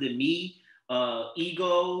down to the me,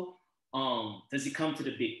 ego? Does it come to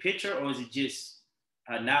the big picture, or is it just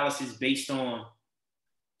analysis based on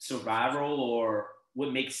survival or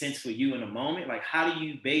what makes sense for you in a moment? Like, how do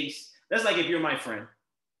you base? That's like if you're my friend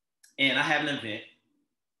and I have an event,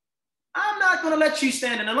 I'm not gonna let you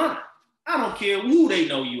stand in the line. I don't care who they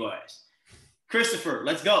know you as. Christopher,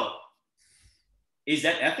 let's go. Is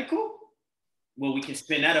that ethical? Well, we can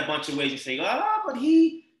spin that a bunch of ways and say,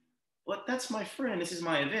 but that's my friend. This is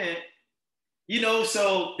my event. You know,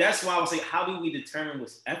 so that's why I was like, how do we determine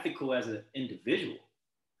what's ethical as an individual?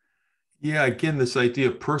 Yeah, again, this idea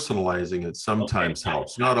of personalizing it sometimes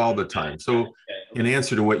helps, not all the time. So in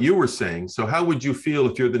answer to what you were saying, so how would you feel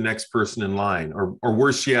if you're the next person in line? Or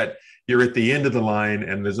worse yet, you're at the end of the line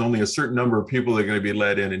and there's only a certain number of people that are going to be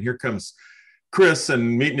let in. And here comes Chris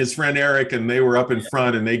and meeting his friend Eric, and they were up in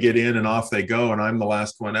front and they get in and off they go. And I'm the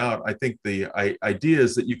last one out. I think the idea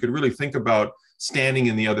is that you could really think about standing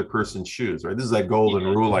in the other person's shoes, right? This is that golden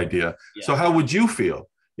rule idea. Yeah. So how would you feel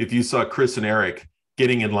if you saw Chris and Eric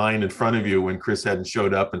getting in line in front of you when Chris hadn't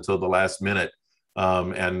showed up until the last minute,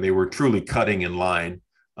 and they were truly cutting in line,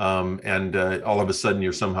 and all of a sudden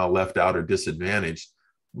you're somehow left out or disadvantaged?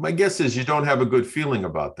 My guess is you don't have a good feeling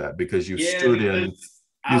about that because you stood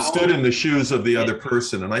in the shoes of the other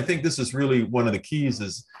person. And I think this is really one of the keys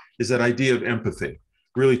is that idea of empathy,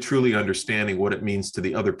 really truly understanding what it means to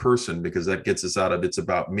the other person, because that gets us out of it's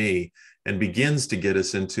about me and begins to get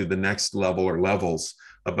us into the next level or levels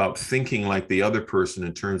about thinking like the other person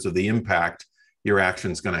in terms of the impact your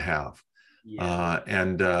action's going to have. Yeah.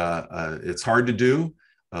 It's hard to do.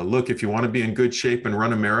 Look, if you want to be in good shape and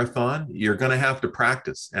run a marathon, you're going to have to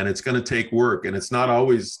practice, and it's going to take work, and it's not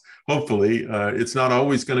always, hopefully, it's not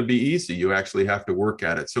always going to be easy. You actually have to work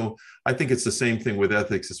at it. So I think it's the same thing with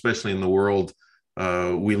ethics, especially in the world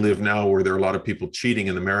we live now, where there are a lot of people cheating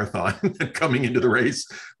in the marathon and coming into the race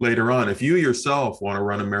later on. If you yourself want to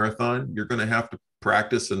run a marathon, you're going to have to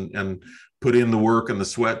practice and put in the work and the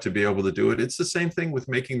sweat to be able to do it. It's the same thing with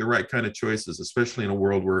making the right kind of choices, especially in a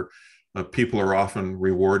world where people are often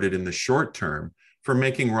rewarded in the short term for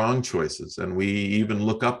making wrong choices. And we even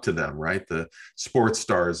look up to them, right? The sports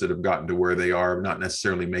stars that have gotten to where they are, not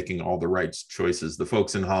necessarily making all the right choices. The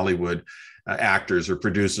folks in Hollywood, actors or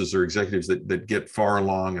producers or executives that get far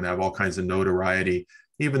along and have all kinds of notoriety,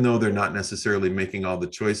 even though they're not necessarily making all the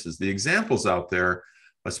choices. The examples out there,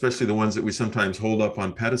 especially the ones that we sometimes hold up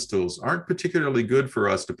on pedestals, aren't particularly good for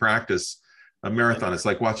us to practice a marathon. It's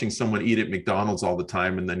like watching someone eat at McDonald's all the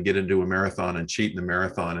time and then get into a marathon and cheat in the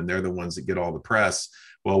marathon, and they're the ones that get all the press,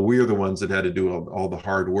 while we're the ones that had to do all the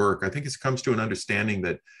hard work. I think it comes to an understanding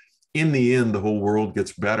that in the end, the whole world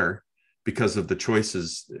gets better because of the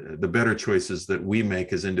choices, the better choices that we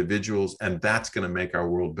make as individuals, and that's going to make our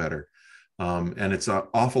world better. And it's an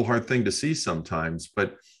awful hard thing to see sometimes,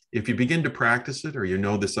 but if you begin to practice it, or you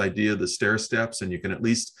know this idea of the stair steps, and you can at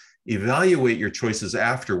least evaluate your choices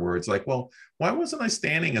afterwards, like, well, why wasn't I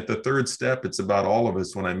standing at the third step? It's about all of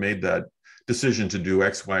us when I made that decision to do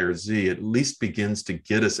X, Y, or Z. It at least begins to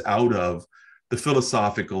get us out of the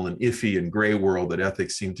philosophical and iffy and gray world that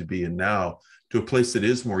ethics seem to be in now, to a place that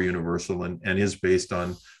is more universal and is based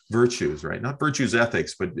on virtues, right? Not virtues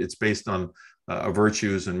ethics, but it's based on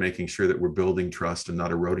virtues and making sure that we're building trust and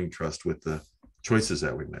not eroding trust with the choices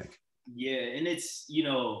that we make. Yeah, and it's, you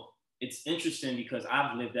know, it's interesting because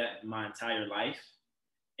I've lived that my entire life.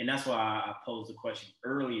 And that's why I posed the question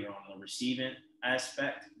earlier on the receiving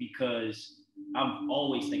aspect, because I'm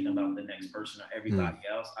always thinking about the next person or everybody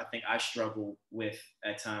else. I think I struggle with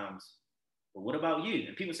at times, but what about you?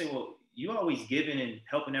 And people say, well, you always giving and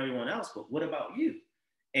helping everyone else, but what about you?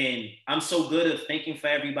 And I'm so good at thinking for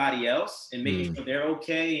everybody else and making sure they're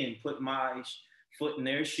okay and put my foot in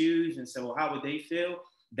their shoes and say, well, how would they feel?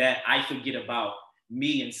 That I forget about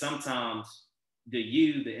me. And sometimes the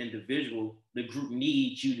individual, the group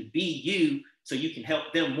needs you to be you so you can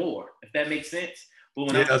help them more, if that makes sense.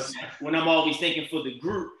 But when I'm always thinking for the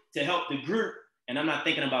group to help the group and I'm not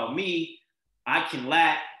thinking about me, I can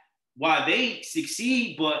lack while they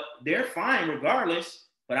succeed, but they're fine regardless,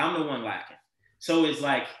 but I'm the one lacking. So it's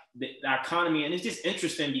like the economy, and it's just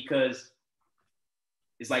interesting because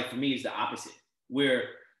it's like, for me, it's the opposite, where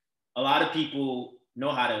a lot of people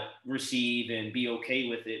know how to receive and be okay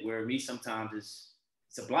with it, where me sometimes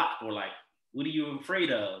it's a block, or like, what are you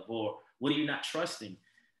afraid of, or what are you not trusting?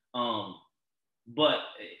 But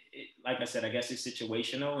like I said, I guess it's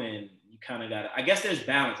situational, and you kind of got to, I guess there's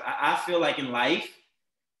balance. I feel like in life,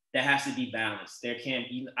 there has to be balance. There can't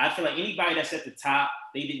be, I feel like anybody that's at the top,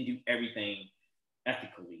 they didn't do everything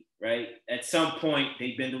ethically, right? At some point,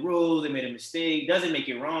 they bend the rules, they made a mistake. Doesn't make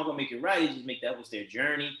it wrong or make it right. They just make that was their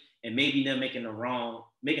journey. And maybe them making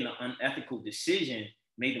an unethical decision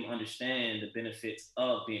made them understand the benefits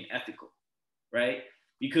of being ethical, right?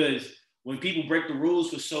 Because when people break the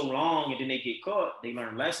rules for so long and then they get caught, they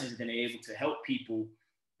learn lessons, and then they're able to help people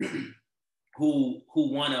who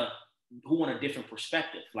want a different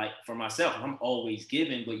perspective. Like for myself, I'm always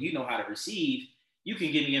giving, but you know how to receive. You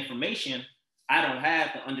can give me information I don't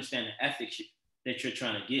have to understand the ethics that you're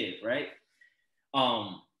trying to give, right?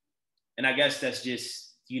 And I guess that's just,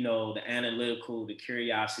 the analytical, the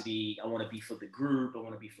curiosity. I want to be for the group. I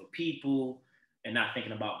want to be for people, and not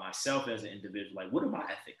thinking about myself as an individual. Like, what are my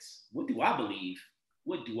ethics? What do I believe?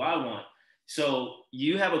 What do I want? So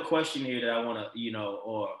you have a question here that I want to,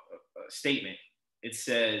 or a statement. It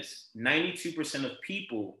says 92% of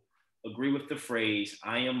people agree with the phrase,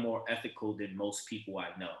 "I am more ethical than most people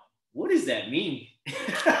I know." What does that mean?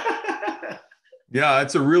 Yeah,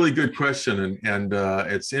 it's a really good question. And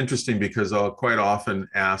it's interesting because I'll quite often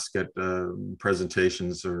ask at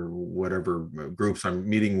presentations or whatever groups I'm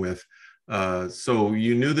meeting with, so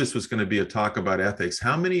you knew this was going to be a talk about ethics.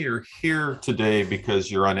 How many are here today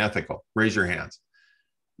because you're unethical? Raise your hands.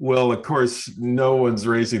 Well, of course, no one's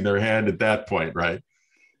raising their hand at that point, right?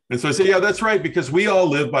 And so I say, yeah, that's right, because we all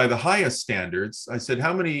live by the highest standards. I said,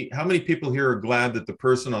 how many people here are glad that the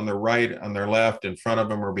person on their right, on their left, in front of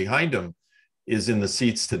them, or behind them is in the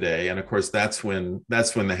seats today? And of course, that's when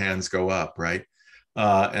the hands go up, right?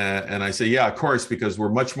 And I say, yeah, of course, because we're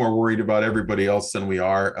much more worried about everybody else than we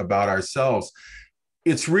are about ourselves.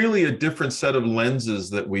 It's really a different set of lenses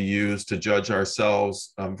that we use to judge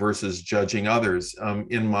ourselves versus judging others.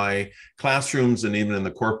 In my classrooms and even in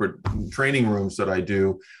the corporate training rooms that I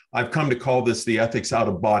do, I've come to call this the ethics out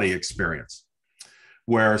of body experience,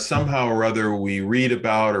 where somehow or other we read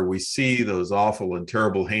about or we see those awful and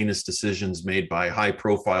terrible, heinous decisions made by high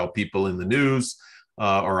profile people in the news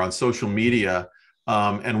or on social media.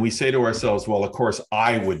 And we say to ourselves, well, of course,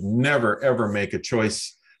 I would never, ever make a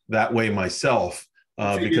choice that way myself.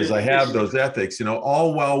 Because I have those ethics,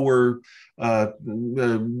 all while we're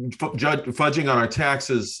fudging on our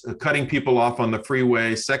taxes, cutting people off on the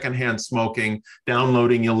freeway, secondhand smoking,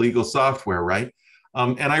 downloading illegal software, right?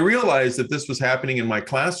 And I realized that this was happening in my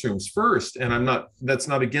classrooms first, and that's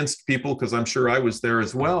not against people, because I'm sure I was there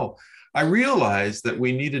as well. I realized that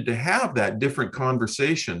we needed to have that different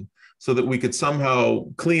conversation so that we could somehow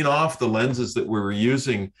clean off the lenses that we were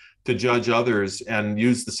using to judge others and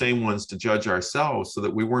use the same ones to judge ourselves, so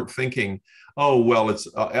that we weren't thinking, oh, well, it's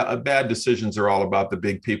bad decisions are all about the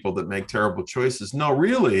big people that make terrible choices. No,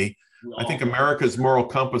 really, I think America's moral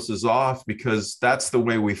compass is off because that's the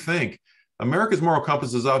way we think. America's moral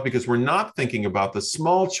compass is off because we're not thinking about the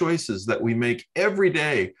small choices that we make every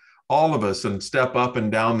day, all of us, and step up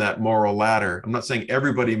and down that moral ladder. I'm not saying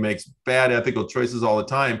everybody makes bad ethical choices all the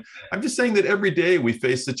time. I'm just saying that every day we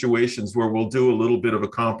face situations where we'll do a little bit of a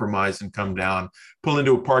compromise and come down, pull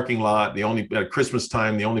into a parking lot. At Christmas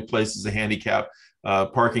time, the only place is a handicap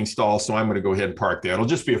parking stall, so I'm going to go ahead and park there. It'll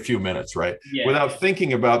just be a few minutes, right? Yeah. Without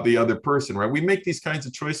thinking about the other person, right? We make these kinds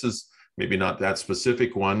of choices, maybe not that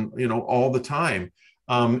specific one, all the time.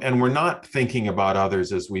 And we're not thinking about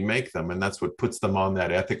others as we make them. And that's what puts them on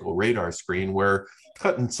that ethical radar screen, where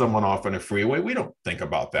cutting someone off on a freeway, we don't think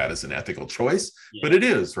about that as an ethical choice, but it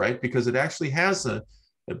is, right? Because it actually has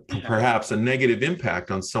perhaps a negative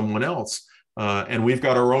impact on someone else. And we've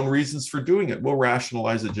got our own reasons for doing it. We'll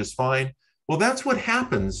rationalize it just fine. Well, that's what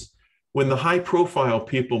happens when the high profile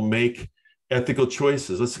people make ethical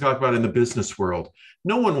choices. Let's talk about in the business world.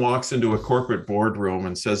 No one walks into a corporate boardroom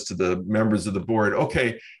and says to the members of the board,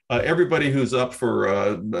 okay, everybody who's up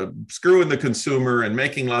for screwing the consumer and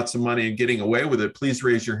making lots of money and getting away with it, please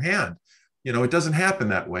raise your hand. It doesn't happen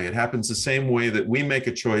that way. It happens the same way that we make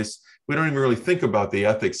a choice. We don't even really think about the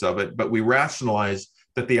ethics of it, but we rationalize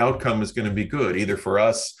that the outcome is going to be good, either for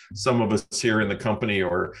us, some of us here in the company,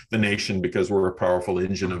 or the nation, because we're a powerful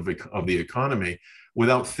engine of the economy,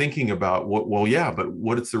 without thinking about but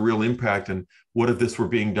what is the real impact, and what if this were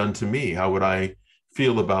being done to me? How would I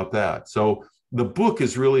feel about that? So the book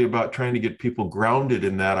is really about trying to get people grounded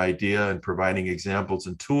in that idea and providing examples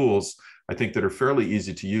and tools. I think, that are fairly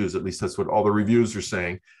easy to use. At least that's what all the reviews are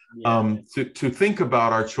saying. Yeah. To think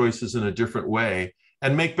about our choices in a different way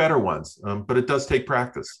and make better ones. But it does take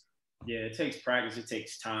practice. Yeah, it takes practice. It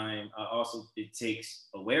takes time. Also, it takes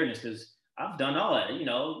awareness because I've done all that. You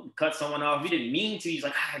know, cut someone off. You didn't mean to. He's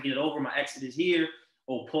like, get it over. My exit is here.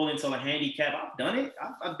 Or pull into a handicap. I've done it.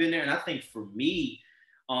 I've been there. And I think for me,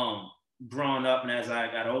 growing up and as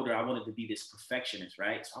I got older, I wanted to be this perfectionist,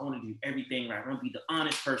 right? So I want to do everything right. I want to be the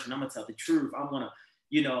honest person. I'm gonna tell the truth. I want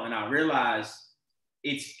to, and I realized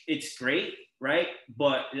it's great, right?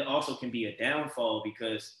 But it also can be a downfall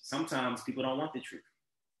because sometimes people don't want the truth,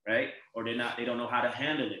 right? Or they don't know how to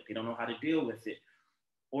handle it. They don't know how to deal with it.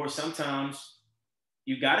 Or sometimes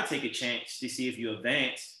you got to take a chance to see if you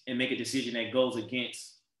advance and make a decision that goes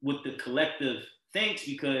against what the collective thinks,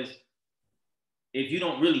 because if you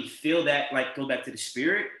don't really feel that, like go back to the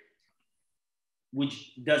spirit,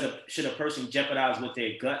 should a person jeopardize what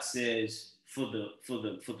their gut says for the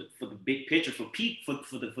big picture, for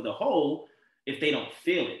the whole, if they don't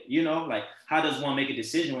feel it? Like how does one make a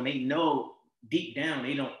decision when they know deep down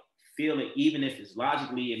they don't feel it, even if it's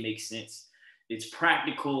logically it makes sense, it's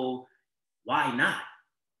practical, why not?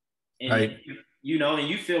 And Right. and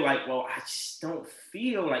you feel like, well, I just don't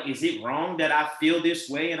feel like, is it wrong that I feel this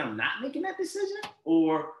way and I'm not making that decision?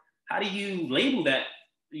 Or how do you label that,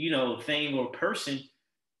 thing or person?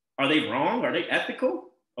 Are they wrong? Are they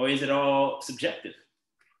ethical? Or is it all subjective?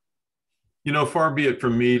 Far be it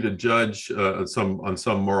from me to judge on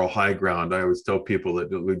some moral high ground. I always tell people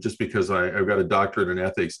that just because I've got a doctorate in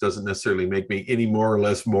ethics doesn't necessarily make me any more or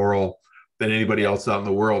less moral than anybody else out in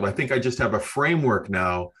the world. I think I just have a framework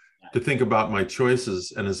now to think about my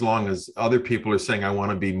choices. And as long as other people are saying I want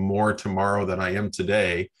to be more tomorrow than I am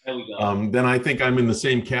today, then I think I'm in the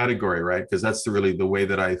same category, right? Because that's really the way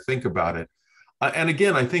that I think about it. And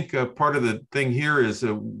again, I think part of the thing here is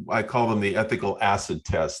I call them the ethical acid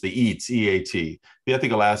test, the EAT, EAT, the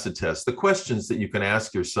ethical acid test, the questions that you can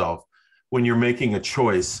ask yourself when you're making a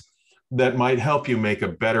choice that might help you make a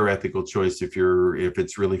better ethical choice if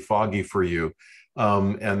it's really foggy for you.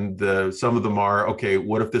 And some of them are, okay,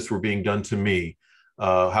 what if this were being done to me?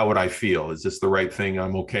 How would I feel? Is this the right thing?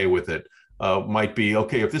 I'm okay with it. Might be,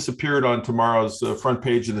 okay, if this appeared on tomorrow's front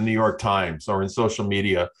page of the New York Times or in social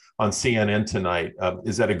media on CNN tonight,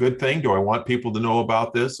 is that a good thing? Do I want people to know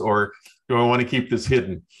about this, or do I want to keep this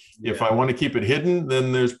hidden? Yeah. If I want to keep it hidden,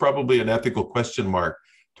 then there's probably an ethical question mark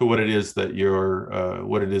to what it is that you're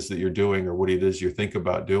doing, or what it is you think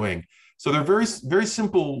about doing. So they're very, very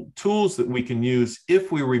simple tools that we can use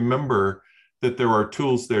if we remember that there are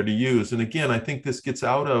tools there to use. And again, I think this gets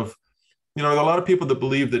out of, there are a lot of people that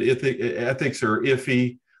believe that ethics are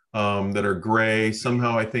iffy, that are gray.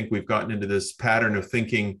 Somehow I think we've gotten into this pattern of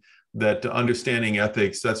thinking that understanding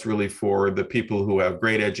ethics, that's really for the people who have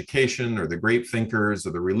great education or the great thinkers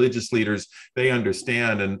or the religious leaders. They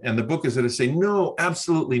understand. And the book is going to say, no,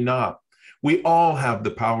 absolutely not. We all have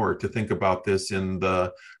the power to think about this in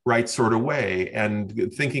the right sort of way.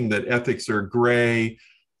 And thinking that ethics are gray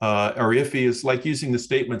or iffy is like using the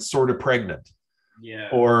statement sort of pregnant. Yeah.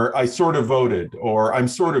 Or I sort of voted, or I'm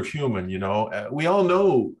sort of human. We all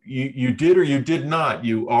know you did or you did not,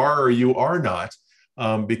 you are or you are not,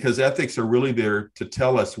 because ethics are really there to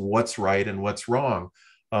tell us what's right and what's wrong.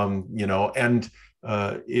 And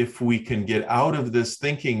if we can get out of this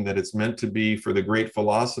thinking that it's meant to be for the great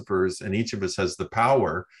philosophers and each of us has the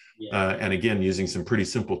power, and again, using some pretty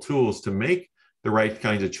simple tools to make the right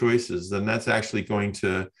kinds of choices, then that's actually going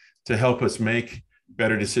to help us make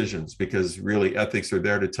better decisions, because really ethics are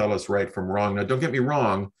there to tell us right from wrong. Now, don't get me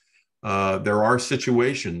wrong. There are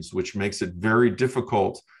situations which makes it very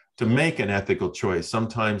difficult to make an ethical choice.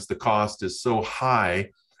 Sometimes the cost is so high,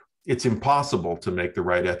 it's impossible to make the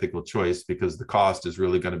right ethical choice, because the cost is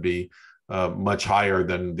really going to be much higher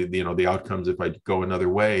than the outcomes if I go another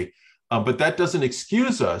way. But that doesn't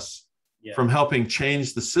excuse us from helping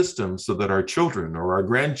change the system so that our children or our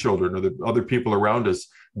grandchildren or the other people around us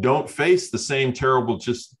don't face the same terrible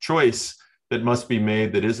choice that must be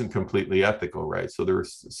made that isn't completely ethical, right? So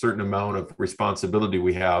there's a certain amount of responsibility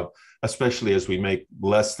we have, especially as we make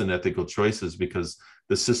less than ethical choices, because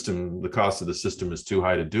the cost of the system is too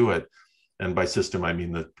high to do it. And by system, I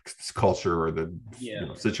mean the culture or the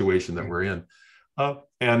situation that we're in.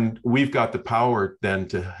 And we've got the power then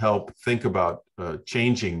to help think about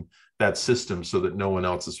changing that system so that no one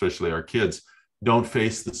else, especially our kids, don't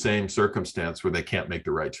face the same circumstance where they can't make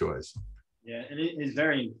the right choice. Yeah, and it is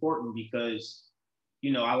very important because,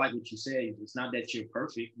 I like what you said. It's not that you're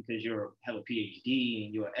perfect because you have a PhD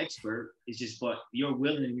and you're an expert. It's just, but your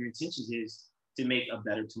will and your intentions is to make a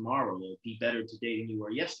better tomorrow, or be better today than you were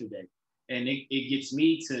yesterday. And it gets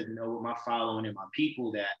me to know with my following and my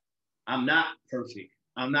people that I'm not perfect.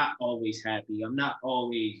 I'm not always happy. I'm not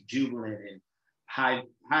always jubilant and high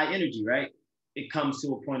energy, right? It comes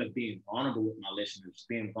to a point of being vulnerable with my listeners,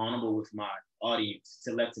 being vulnerable with my audience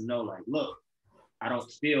to let them know, like, look, I don't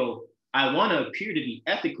feel, I want to appear to be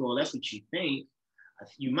ethical. That's what you think.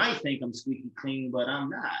 You might think I'm squeaky clean, but I'm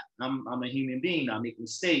not. I'm a human being. I make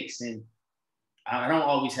mistakes and I don't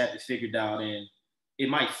always have it figured out. And it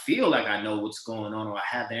might feel like I know what's going on or I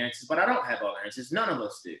have the answers, but I don't have all the answers. None of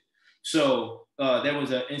us do. So there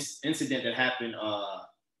was an incident that happened,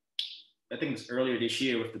 I think it was earlier this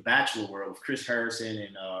year with the Bachelor World with Chris Harrison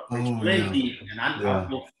and Rachel Lindsay. And I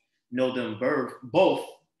both know them both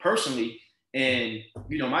personally. And,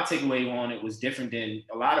 you know, my takeaway on it was different than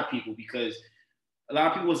a lot of people because a lot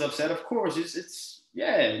of people was upset. Of course, it's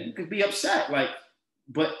you could be upset. Like,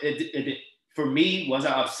 but for me, was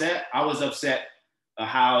I upset? I was upset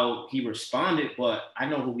how he responded, but I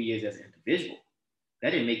know who he is as an individual.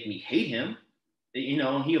 That didn't make me hate him. You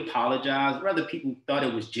know, he apologized. Whether people thought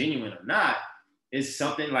it was genuine or not, is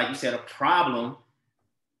something, like you said, a problem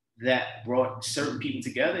that brought certain people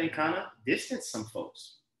together and kind of distanced some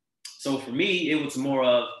folks. So for me, it was more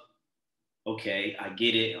of, okay, I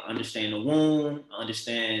get it. I understand the wound. I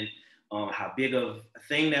understand how big of a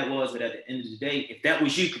thing that was. But at the end of the day, if that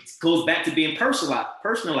was you, it goes back to being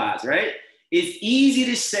personalized, right? It's easy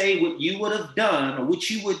to say what you would have done or what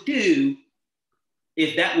you would do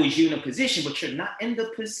if that was you in a position, but you're not in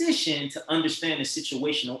the position to understand the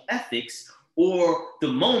situational ethics or the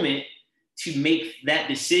moment to make that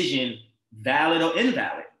decision valid or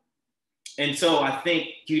invalid. And so I think,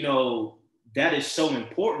 you know, that is so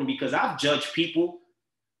important because I've judged people.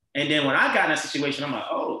 And then when I got in that situation, I'm like,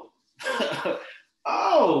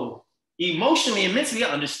 oh, emotionally and mentally, I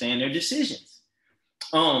understand their decisions.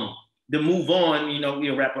 To move on, you know,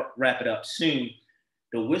 we'll wrap it up soon.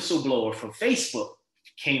 The whistleblower from Facebook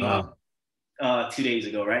came up 2 days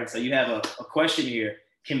ago, right? So you have a question here.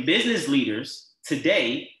 Can business leaders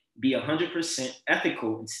today be 100%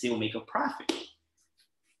 ethical and still make a profit?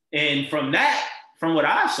 And from what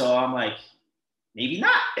I saw, I'm like, maybe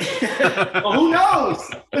not. But who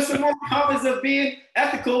knows? What's the more comments of being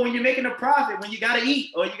ethical when you're making a profit, when you got to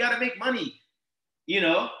eat or you got to make money? You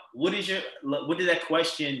know, what did that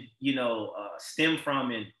question, you know, stem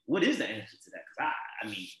from? And what is the answer to that? Because I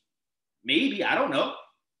mean, maybe, I don't know.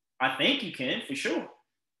 I think you can, for sure.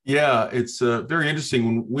 Yeah, it's very interesting.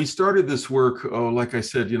 When we started this work, like I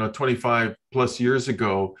said, you know, 25 plus years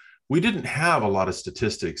ago, we didn't have a lot of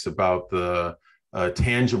statistics about the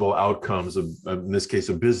tangible outcomes of, in this case,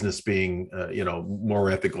 a business being, you know, more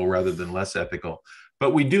ethical rather than less ethical.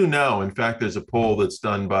 But we do know, in fact, there's a poll that's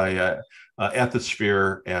done by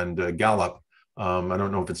Ethisphere and Gallup. I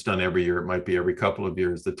don't know if it's done every year. It might be every couple of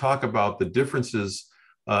years, that talk about the differences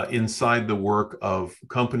inside the work of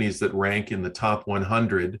companies that rank in the top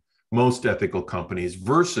 100 most ethical companies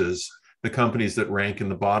versus the companies that rank in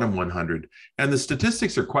the bottom 100. And the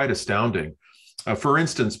statistics are quite astounding. For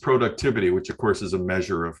instance, productivity, which of course is a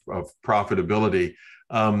measure of profitability,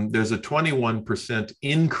 there's a 21%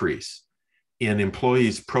 increase in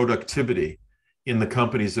employees' productivity in the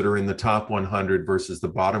companies that are in the top 100 versus the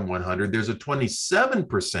bottom 100. There's a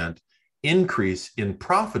 27% increase in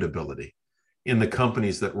profitability in the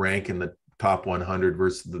companies that rank in the top 100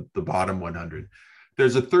 versus the bottom 100.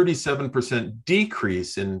 There's a 37%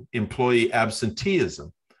 decrease in employee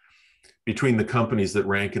absenteeism between the companies that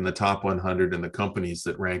rank in the top 100 and the companies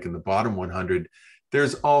that rank in the bottom 100.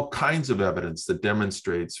 There's all kinds of evidence that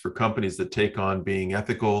demonstrates for companies that take on being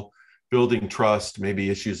ethical, building trust, maybe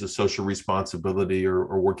issues of social responsibility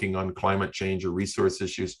or working on climate change or resource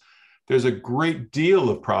issues, there's a great deal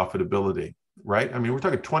of profitability, right? I mean, we're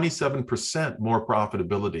talking 27% more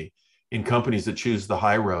profitability in companies that choose the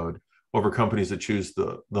high road over companies that choose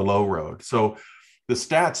the low road. So the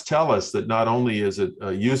stats tell us that not only is it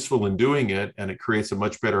useful in doing it and it creates a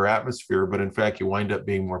much better atmosphere, but in fact, you wind up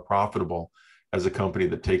being more profitable as a company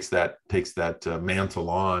that takes that mantle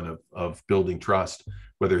on of building trust,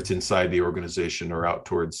 whether it's inside the organization or out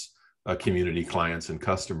towards community clients and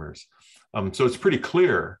customers. So it's pretty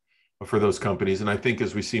clear for those companies. And I think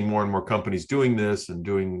as we see more and more companies doing this and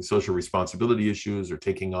doing social responsibility issues or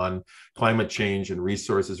taking on climate change and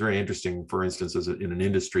resources, very interesting, for instance, as in an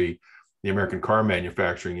industry, the American car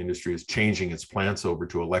manufacturing industry is changing its plants over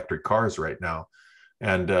to electric cars right now.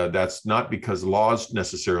 And that's not because laws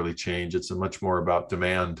necessarily change. It's much more about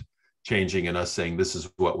demand changing and us saying, this is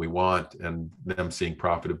what we want, and them seeing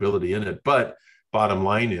profitability in it. But bottom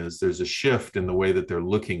line is there's a shift in the way that they're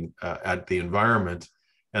looking at the environment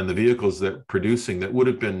and the vehicles that producing that would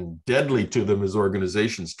have been deadly to them as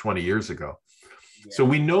organizations 20 years ago. Yeah. So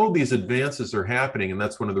we know these advances are happening, and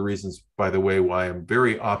that's one of the reasons, by the way, why I'm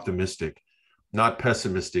very optimistic, not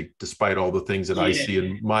pessimistic, despite all the things that I see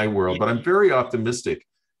in my world, but I'm very optimistic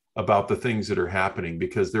about the things that are happening,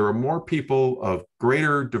 because there are more people of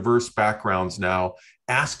greater diverse backgrounds now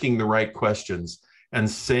asking the right questions and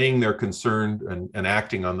saying they're concerned and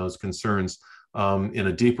acting on those concerns in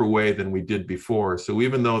a deeper way than we did before. So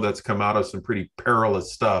even though that's come out of some pretty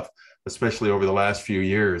perilous stuff, especially over the last few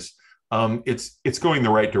years, it's going the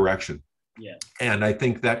right direction. Yeah. And I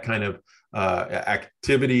think that kind of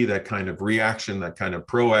activity, that kind of reaction, that kind of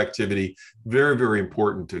proactivity, very, very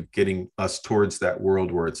important to getting us towards that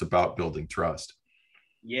world where it's about building trust.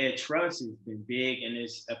 Yeah, trust has been big in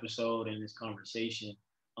this episode and this conversation.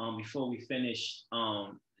 Before we finish,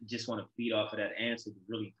 just want to feed off of that answer. It was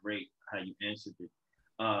really great how you answered it.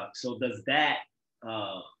 So does that,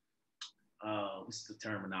 what's the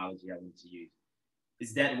terminology I want to use?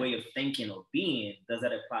 Is that way of thinking or being, does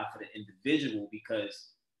that apply for the individual?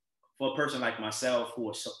 Because for a person like myself who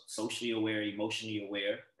is socially aware, emotionally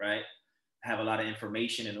aware, right? Have a lot of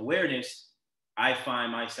information and awareness, I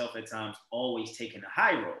find myself at times always taking the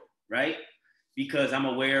high road, right? Because I'm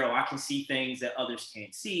aware, or I can see things that others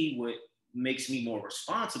can't see, what makes me more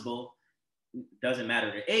responsible. Doesn't matter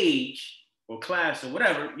the age or class or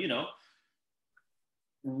whatever, you know.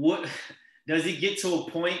 What does it get to a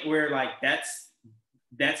point where like that's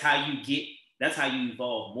how you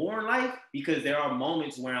evolve more in life? Because there are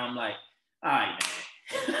moments where I'm like, all right,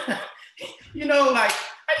 man, you know, like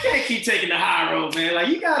I can't keep taking the high road, man. Like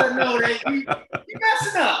you gotta know that you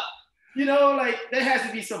messing up. You know, like there has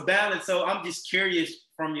to be some balance. So I'm just curious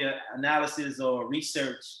from your analysis or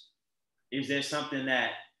research, is there something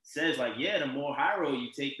that says like, yeah, the more high road you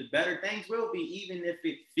take, the better things will be, even if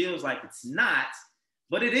it feels like it's not.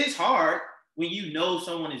 But it is hard when you know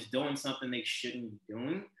someone is doing something they shouldn't be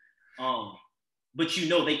doing. But you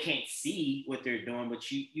know they can't see what they're doing,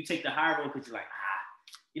 but you take the high road because you're like,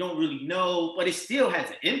 you don't really know, but it still has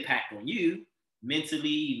an impact on you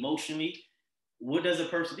mentally, emotionally. What does a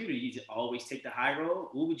person do? Do you just always take the high road?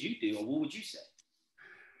 What would you do, or what would you say?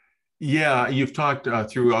 Yeah, you've talked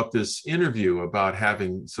throughout this interview about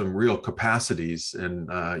having some real capacities, and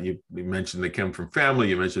you mentioned they come from family.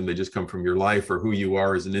 You mentioned they just come from your life or who you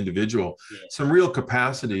are as an individual. Yeah. Some real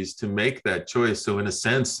capacities to make that choice. So in a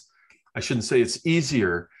sense, I shouldn't say it's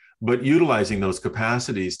easier, but utilizing those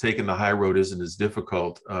capacities, taking the high road isn't as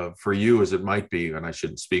difficult for you as it might be. And I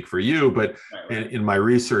shouldn't speak for you, but right. In my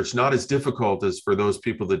research, not as difficult as for those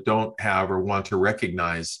people that don't have or want to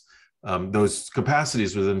recognize those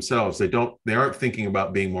capacities with themselves. They aren't thinking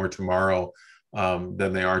about being more tomorrow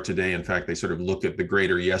than they are today. In fact, they sort of look at the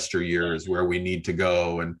greater yesteryear as where we need to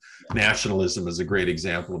go. And nationalism is a great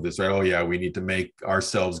example of this, right? Oh yeah, we need to make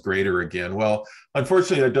ourselves greater again. Well,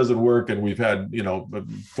 unfortunately, that doesn't work. And we've had,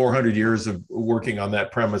 400 years of working on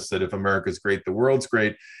that premise that if America's great, the world's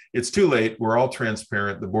great. It's too late. We're all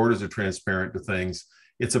transparent. The borders are transparent to things.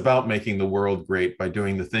 It's about making the world great by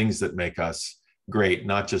doing the things that make us great,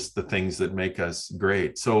 not just the things that make us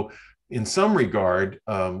great. So in some regard,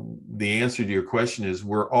 the answer to your question is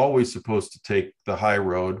we're always supposed to take the high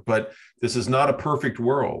road, but this is not a perfect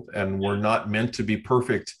world, and we're not meant to be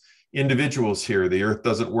perfect individuals here. The earth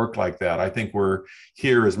doesn't work like that. I think we're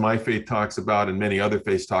here, as my faith talks about and many other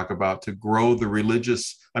faiths talk about, to grow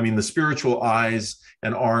the spiritual eyes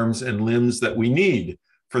and arms and limbs that we need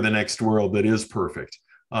for the next world that is perfect.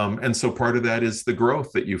 And so part of that is the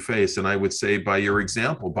growth that you face. And I would say by your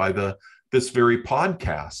example, by this very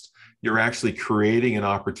podcast, you're actually creating an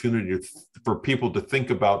opportunity for people to think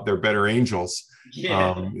about their better angels.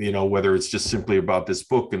 Yeah. Whether it's just simply about this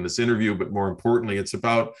book and this interview, but more importantly, it's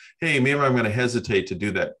about, hey, maybe I'm going to hesitate to do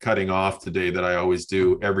that cutting off today that I always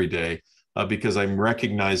do every day because I'm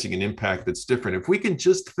recognizing an impact that's different. If we can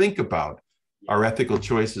just think about our ethical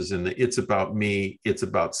choices and it's about me, it's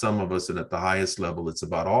about some of us, and at the highest level, it's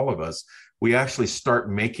about all of us, we actually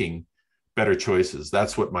start making better choices.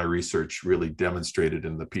 That's what my research really demonstrated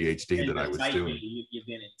in the PhD that I was doing. You've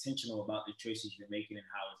been intentional about the choices you're making and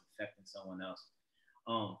how it's affecting someone else.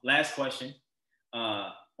 Last question.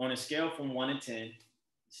 On a scale from 1 to 10,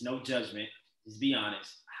 it's no judgment, just be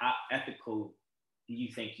honest. How ethical do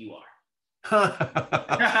you think you are?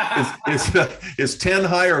 Is 10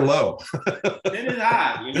 high or low? 10 is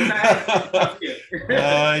high.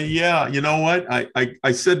 Yeah, you know what?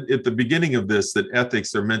 I said at the beginning of this that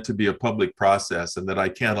ethics are meant to be a public process, and that I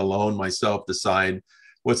can't alone myself decide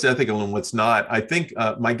what's ethical and what's not. I think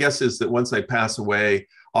my guess is that once I pass away,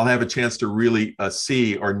 I'll have a chance to really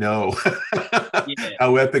see or know Yeah.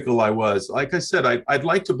 how ethical I was. Like I said, I'd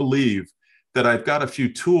like to believe that I've got a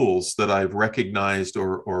few tools that I've recognized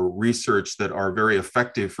or researched that are very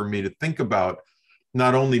effective for me to think about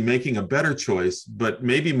not only making a better choice, but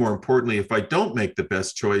maybe more importantly, if I don't make the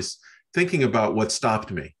best choice, thinking about what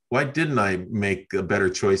stopped me. Why didn't I make a better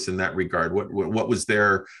choice in that regard? What was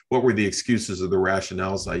there? What were the excuses or the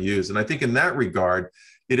rationales I used? And I think in that regard,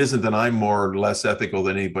 it isn't that I'm more or less ethical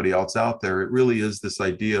than anybody else out there. It really is this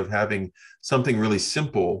idea of having something really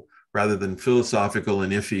simple rather than philosophical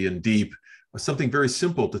and iffy and deep, something very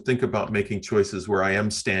simple to think about making choices where I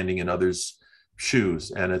am standing in others'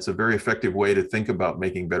 shoes. And it's a very effective way to think about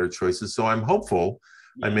making better choices. So I'm hopeful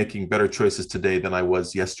I'm making better choices today than I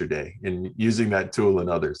was yesterday in using that tool and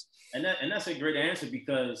others. And that's a great answer,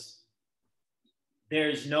 because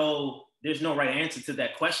there's no right answer to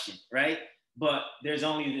that question, right? But there's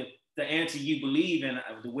only the answer you believe, and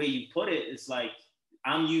the way you put it, it's like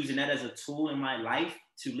I'm using that as a tool in my life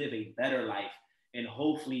to live a better life. And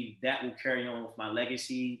hopefully that will carry on with my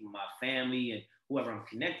legacy, my family, and whoever I'm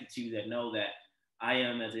connected to, that know that I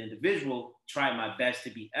am, as an individual, try my best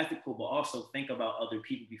to be ethical, but also think about other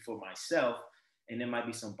people before myself. And there might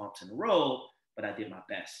be some bumps in the road, but I did my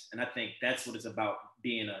best. And I think that's what it's about,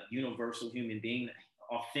 being a universal human being,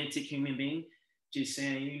 authentic human being. Just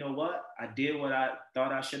saying, you know what? I did what I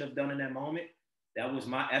thought I should have done in that moment. That was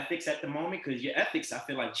my ethics at the moment, because your ethics, I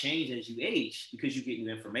feel like, change as you age because you get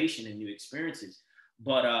new information and new experiences.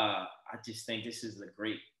 But I just think this is a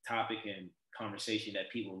great topic and conversation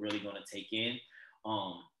that people are really going to take in.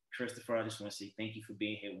 Christopher, I just want to say thank you for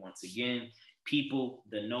being here once again. People,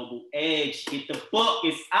 The Noble Edge, get the book.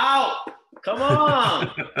 It's out. Come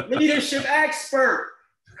on. Leadership expert,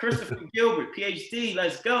 Christopher Gilbert, PhD.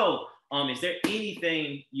 Let's go. Is there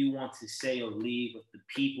anything you want to say or leave with the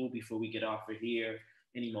people before we get off of here?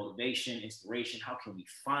 Any motivation, inspiration? How can we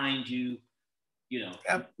find you? You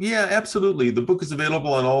know. Yeah, absolutely. The book is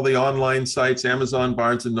available on all the online sites: Amazon,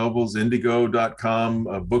 Barnes and Nobles,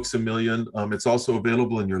 Indigo.com, Books a Million. It's also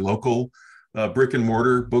available in your local brick and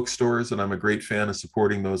mortar bookstores, and I'm a great fan of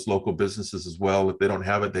supporting those local businesses as well. If they don't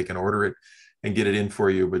have it, they can order it and get it in for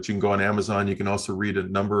you. But you can go on Amazon. You can also read a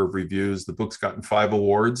number of reviews. The book's gotten 5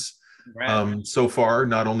 awards so far,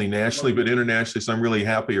 not only nationally, but internationally. So I'm really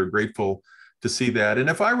happy or grateful to see that. And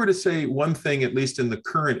if I were to say one thing, at least in the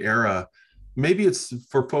current era, maybe it's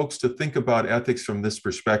for folks to think about ethics from this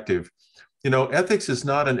perspective. You know, ethics is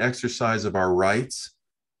not an exercise of our rights.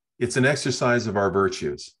 It's an exercise of our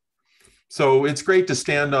virtues. So it's great to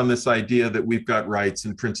stand on this idea that we've got rights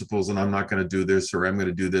and principles, and I'm not going to do this, or I'm going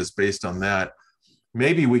to do this based on that.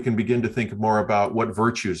 Maybe we can begin to think more about what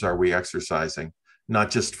virtues are we exercising,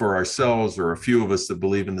 not just for ourselves or a few of us that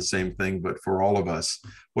believe in the same thing, but for all of us.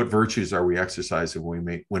 What virtues are we exercising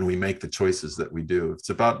when we make the choices that we do? If it's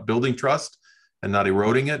about building trust and not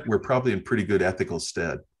eroding it, we're probably in pretty good ethical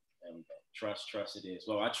stead. Trust it is.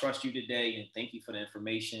 Well, I trust you today, and thank you for the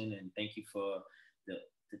information, and thank you for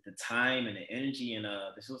the time and the energy, and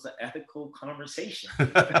this was an ethical conversation.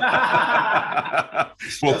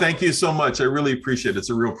 Well, thank you so much. I really appreciate it. It's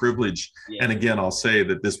a real privilege. Yeah. And again, I'll say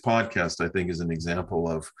that this podcast, I think, is an example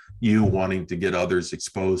of you wanting to get others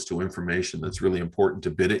exposed to information that's really important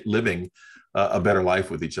to living a better life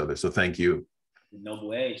with each other. So thank you. The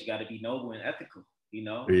noble age, you got to be noble and ethical, you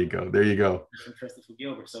know? There you go. There you go. Christopher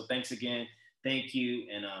Gilbert. So thanks again. Thank you.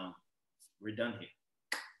 And we're done here.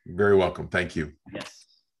 You're very welcome. Thank you. Yes.